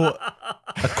like a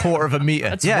quarter of a meter.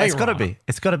 That's yeah, way it's got to wrong. be.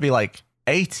 It's got to be like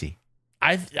 80.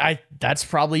 That's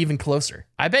probably even closer.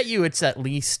 I bet you it's at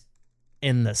least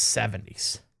in the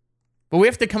 70s. But we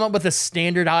have to come up with a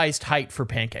standardized height for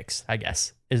pancakes, I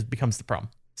guess, becomes the problem.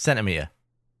 Centimeter.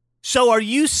 So are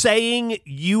you saying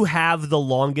you have the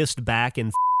longest back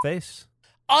in face?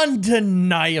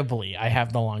 Undeniably, I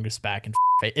have the longest back in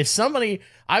face. If somebody,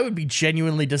 I would be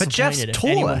genuinely But disappointed Jeff's if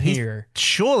taller. anyone He's here.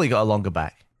 surely got a longer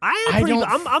back. I'm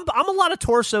a lot of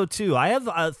torso too. I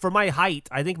have for my height,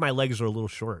 I think my legs are a little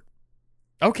short.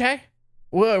 Okay.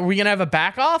 Well, are we going to have a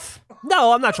back off?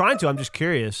 No, I'm not trying to. I'm just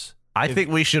curious. I think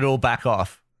we should all back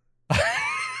off. All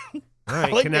right,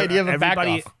 I like the idea of a back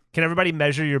off. Can everybody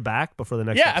measure your back before the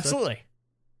next Yeah, episode? absolutely.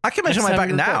 I can measure Next my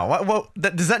time back we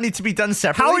now. Does that need to be done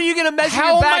separately? How are you going to measure How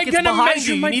your am back? I It's gonna behind measure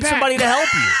you. You my need back? somebody to help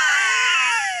you.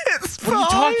 It's What are you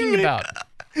talking fine.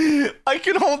 about? I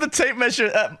can hold the tape measure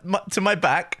to my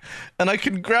back, and I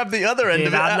can grab the other end Dude,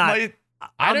 of it I'm at not- my...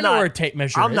 I don't know where a tape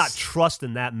measure I'm is. not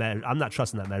trusting that I'm not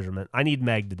trusting that measurement. I need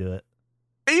Meg to do it.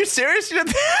 Are you serious? You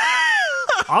don't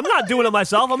I'm not doing it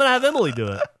myself. I'm going to have Emily do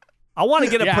it. I want to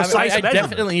get a precise I measurement.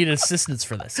 definitely need assistance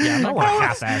for this. Yeah, I'm I not don't want gonna to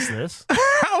half-ass this.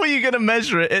 How are you going to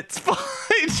measure it? It's fine.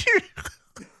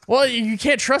 Well, you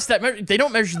can't trust that. They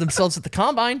don't measure themselves at the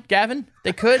combine, Gavin.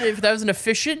 They could if that was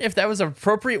if that was an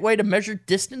appropriate way to measure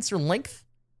distance or length.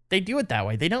 They do it that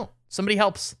way. They don't. Somebody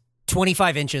helps.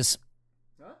 25 inches.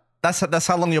 That's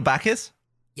how long your back is?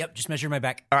 Yep, just measure my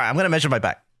back. All right, I'm going to measure my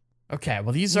back. Okay,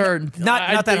 well, these are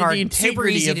Not that hard. The Super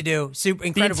integrity easy of, to do. Super The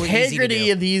incredibly easy to integrity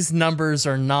do. of these numbers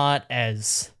are not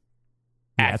as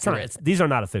Yeah, it's not, accurate. these are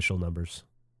not official numbers.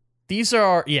 These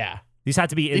are, yeah, These have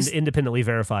to be independently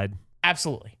verified.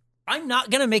 absolutely. I'm not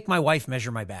gonna make my wife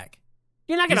measure my back.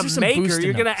 You're not These going are to some make her. boosted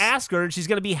You're going to notes. ask her, and she's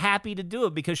going to be happy to do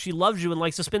it because she loves you and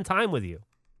likes to spend time with you.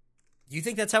 You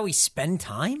think that's how we spend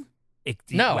time?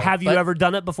 No, Have you but- ever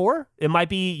done it before? It might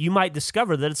be. You might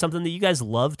discover that it's something that you guys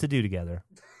love to do together.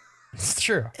 It's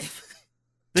true.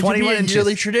 This 21 should be a inches.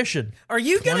 yearly tradition. Are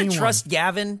you gonna 21. trust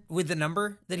Gavin with the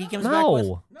number that he comes back with?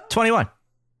 No. 21.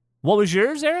 What was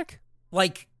yours, Eric?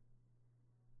 Like,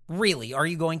 really? Are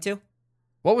you going to?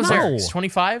 What was No. Eric's?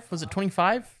 25? Was it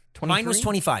 25? Mine was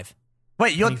 25.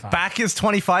 Wait, your 25. back is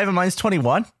 25 and mine's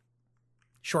 21?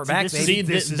 Short See, back, this is- baby.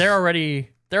 See, This is- they're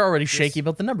already shaky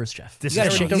about the numbers, Jeff. This You gotta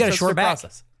is shake- Don't you gotta trust short their back.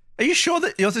 process. Are you sure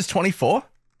that yours is 24?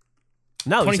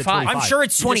 No, you said 25. I'm sure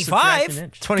it's You just subtract 25. an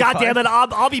inch. 25? God damn it!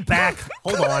 I'll be back.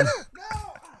 Hold on.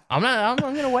 I'm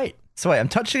gonna wait. So wait, I'm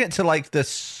touching it to like the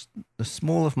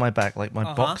small of my back, like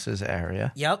my boxers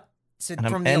area. Yep. So And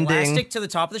I'm from the ending- elastic to the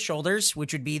top of the shoulders,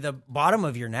 which would be the bottom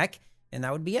of your neck, and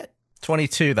that would be it.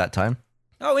 22 that time.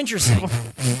 Oh, interesting.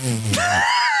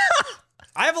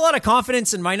 I have a lot of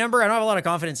confidence in my number. I don't have a lot of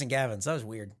confidence in Gavin's. That was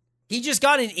weird. He just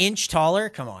got an inch taller.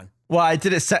 Come on. Well, I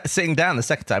did it sitting down the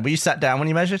second time. Were you sat down when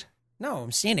you measured? No,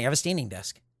 I'm standing. I have a standing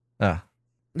desk. Oh.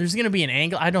 There's gonna be an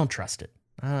angle. I don't trust it.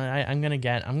 I'm gonna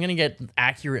get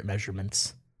accurate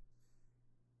measurements.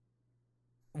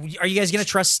 Are you guys going to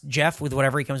trust Jeff with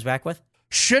whatever he comes back with?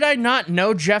 Should I not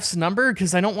know Jeff's number?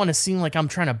 Because I don't want to seem like I'm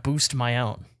trying to boost my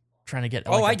own. Trying to get.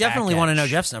 Oh, I definitely want to know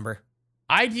Jeff. Jeff's number.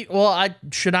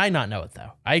 Should I not know it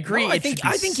though? I agree. No, I think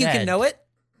you can know it.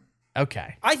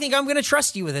 Okay. I think I'm going to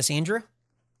trust you with this, Andrew.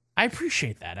 I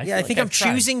appreciate that. I feel think like I'm I've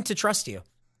tried. choosing to trust you.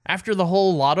 After the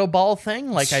whole lotto ball thing,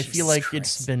 like I feel Jesus like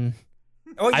Christ. it's been.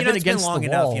 Oh, you I've know, been it's been against long the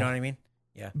enough. wall. You know what I mean?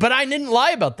 Yeah. But I didn't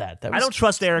lie about that. I don't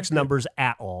trust Eric's numbers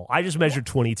at all. I just measured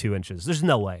 22 inches. There's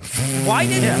no way. Why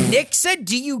did Nick said,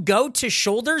 do you go to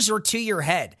shoulders or to your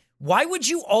head? Why would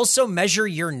you also measure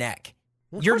your neck?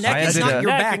 Your I neck is ended not it-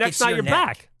 your Neck, back. your neck's It's not your your neck.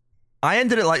 back. I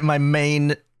ended it like my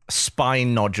main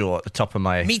spine nodule at the top of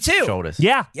my Me too. shoulders.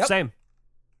 Yeah, Yep. same.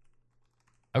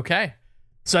 Okay.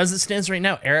 So as it stands right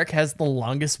now, Eric has the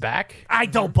longest back. I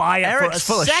don't buy it Eric's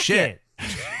for a full of second. shit.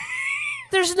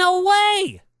 There's no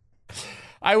way.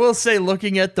 I will say,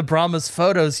 looking at the Brahma's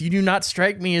photos, you do not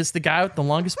strike me as the guy with the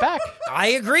longest back. I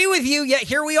agree with you, yet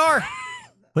here we are.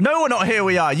 Well, no, we're not here.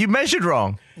 We are. You measured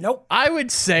wrong. Nope. I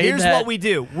would say Here's that what we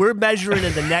do. We're measuring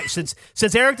in the next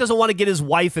since Eric doesn't want to get his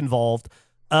wife involved.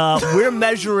 We're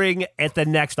measuring at the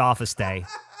next office day.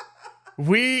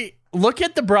 we look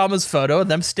at the Brahma's photo of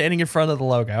them standing in front of the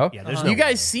logo. Yeah, there's you no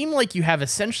guys way. seem like you have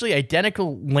essentially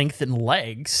identical length in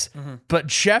legs, but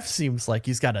Jeff seems like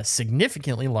he's got a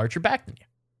significantly larger back than you.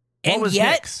 What And was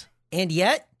yet, Nick's?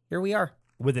 here we are.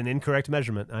 With an incorrect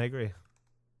measurement. I agree.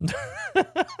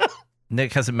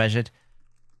 Nick hasn't measured.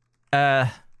 Yeah,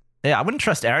 I wouldn't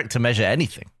trust Eric to measure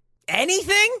anything.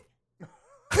 Anything?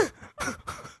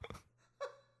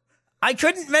 I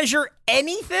couldn't measure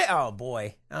anything. Oh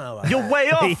boy. I don't know about You're way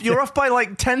off. You're off by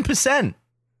like 10%.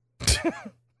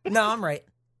 that. No, I'm right.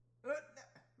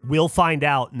 We'll find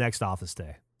out next office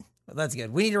day. That's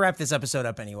good. We need to wrap this episode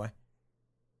up anyway.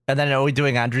 And then are we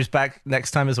doing Andrew's back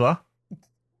next time as well?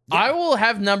 I will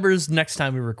have numbers next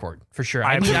time we record for sure.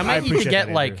 I might need to appreciate get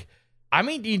that, like Andrew. I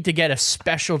might need to get a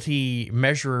specialty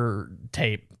measure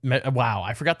tape. Wow,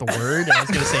 I forgot the word. And I was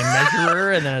going to say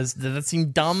measurer, and then did that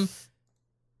seem dumb?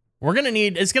 We're gonna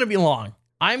need. It's gonna be long.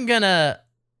 I'm gonna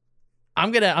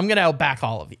outback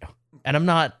all of you, and I'm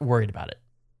not worried about it.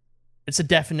 It's a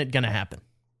definite gonna happen.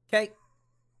 Okay.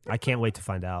 I can't wait to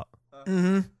find out.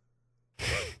 Mm-hmm.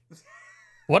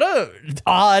 What a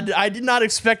odd. I did not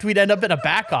expect we'd end up in a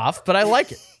back off, but I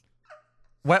like it.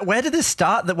 Where did this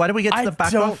start? Why did we get to the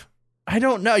back off? I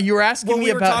don't know. You were asking Well, me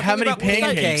we were about how talking many about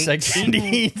pancakes I pancakes. can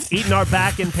eat. Eating our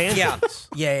back in pancakes.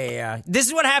 Yeah. This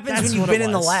is what happens That's when you've what it been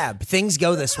in the was. lab. Things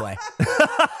go this way.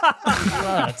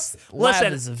 Lab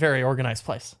Listen. is a very organized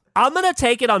place. I'm going to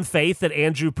take it on faith that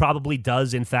Andrew probably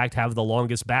does, in fact, have the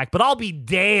longest back, but I'll be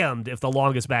damned if the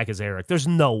longest back is Eric. There's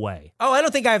no way. Oh, I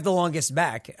don't think I have the longest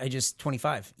back. I just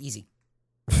 25. Easy.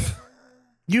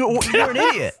 You're an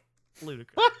idiot.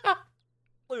 Ludicrous.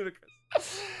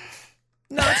 Ludicrous.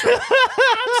 No, that's right.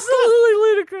 Absolutely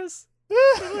ludicrous.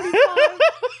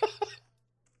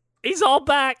 He's all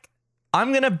back.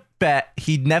 I'm going to bet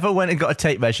he never went and got a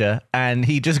tape measure and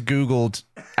he just Googled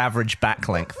average back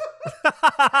length.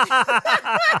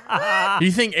 Do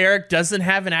you think Eric doesn't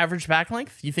have an average back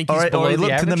length? You think he's Or below he the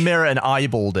looked average? in the mirror and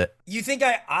eyeballed it. You think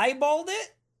I eyeballed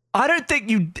it? I don't think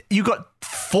you got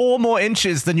 4 more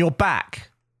inches than your back.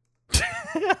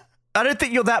 I don't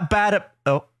think you're that bad at...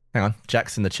 Oh, hang on.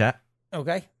 Jack's in the chat.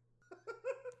 Okay.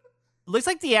 Looks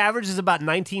like the average is about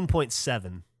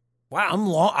 19.7.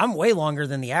 Wow, I'm way longer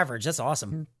than the average. That's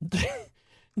awesome.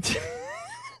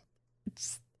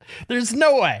 There's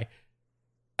no way.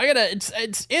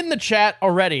 It's in the chat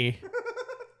already.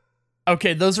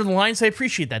 Okay, those are the lines. I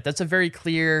appreciate that. That's a very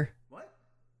clear. What?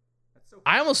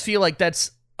 I almost feel like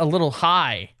that's a little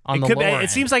high on the lower end. It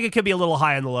seems like it could be a little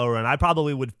high on the lower end. I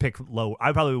probably would pick low.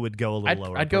 I probably would go a little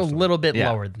lower. I'd go a personally. little bit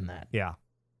Yeah. lower than that. Yeah.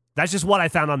 That's just what I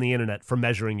found on the internet for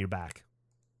measuring your back.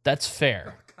 That's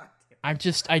fair. I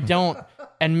don't.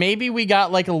 And maybe we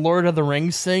got like a Lord of the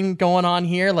Rings thing going on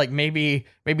here. Like maybe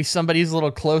somebody's a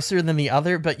little closer than the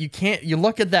other, but you can't. You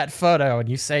look at that photo and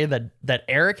you say that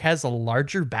Eric has a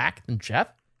larger back than Jeff.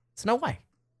 It's no way.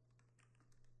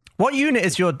 What unit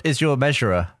is your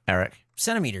measurer, Eric?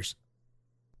 Centimeters.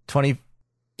 20...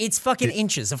 It's fucking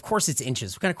inches. Of course it's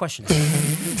inches. What kind of question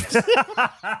is that?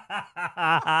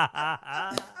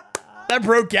 That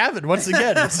broke Gavin once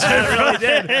again. It really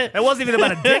did. It wasn't even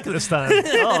about a dick this time.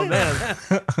 Oh, man.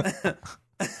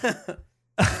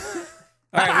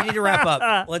 All right, we need to wrap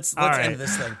up. Let's All right. end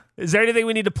this thing. Is there anything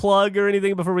we need to plug or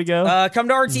anything before we go? Come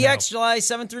to RTX July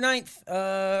 7th through 9th.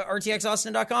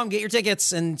 RTXaustin.com. Get your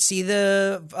tickets and see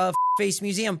the Face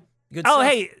Museum. Good Oh,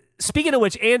 stuff. hey, speaking of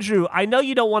which, Andrew, I know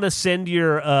you don't want to send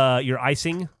your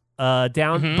icing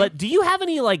down, but do you have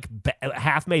any like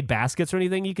half-made baskets or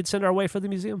anything you could send our way for the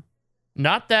museum?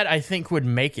 Not that I think would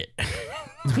make it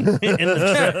in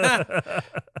the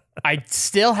trip. I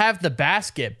still have the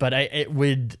basket, but it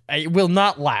will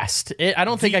not last. I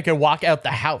don't think I could walk out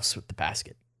the house with the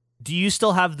basket. Do you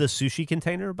still have the sushi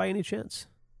container by any chance?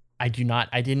 I do not.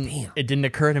 I didn't. Damn. It didn't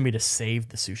occur to me to save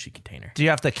the sushi container. Do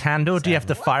you have the candle? Do you have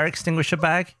the fire extinguisher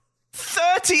bag?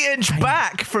 30-inch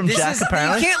back from Jack,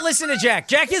 apparently. You can't listen to Jack.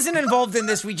 Jack isn't involved in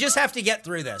this. We just have to get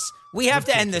through this. We have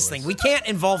to end this thing. We can't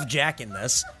involve Jack in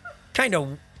this. Kind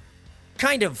of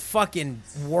kind of fucking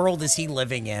world is he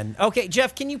living in? Okay,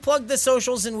 Jeff, can you plug the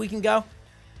socials and we can go?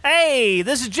 Hey,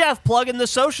 this is Jeff plugging the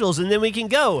socials, and then we can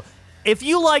go. If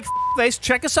you like face,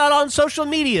 check us out on social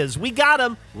medias. We got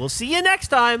them. We'll see you next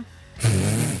time.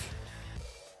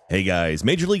 Hey guys,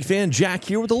 Major League fan Jack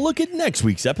here with a look at next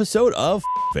week's episode of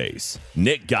Face.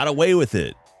 Nick got away with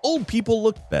it. Old people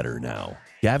look better now.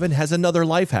 Gavin has another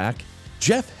life hack.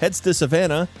 Jeff heads to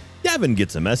Savannah. Gavin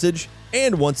gets a message.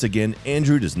 And once again,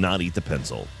 Andrew does not eat the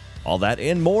pencil. All that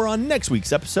and more on next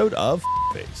week's episode of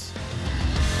Face.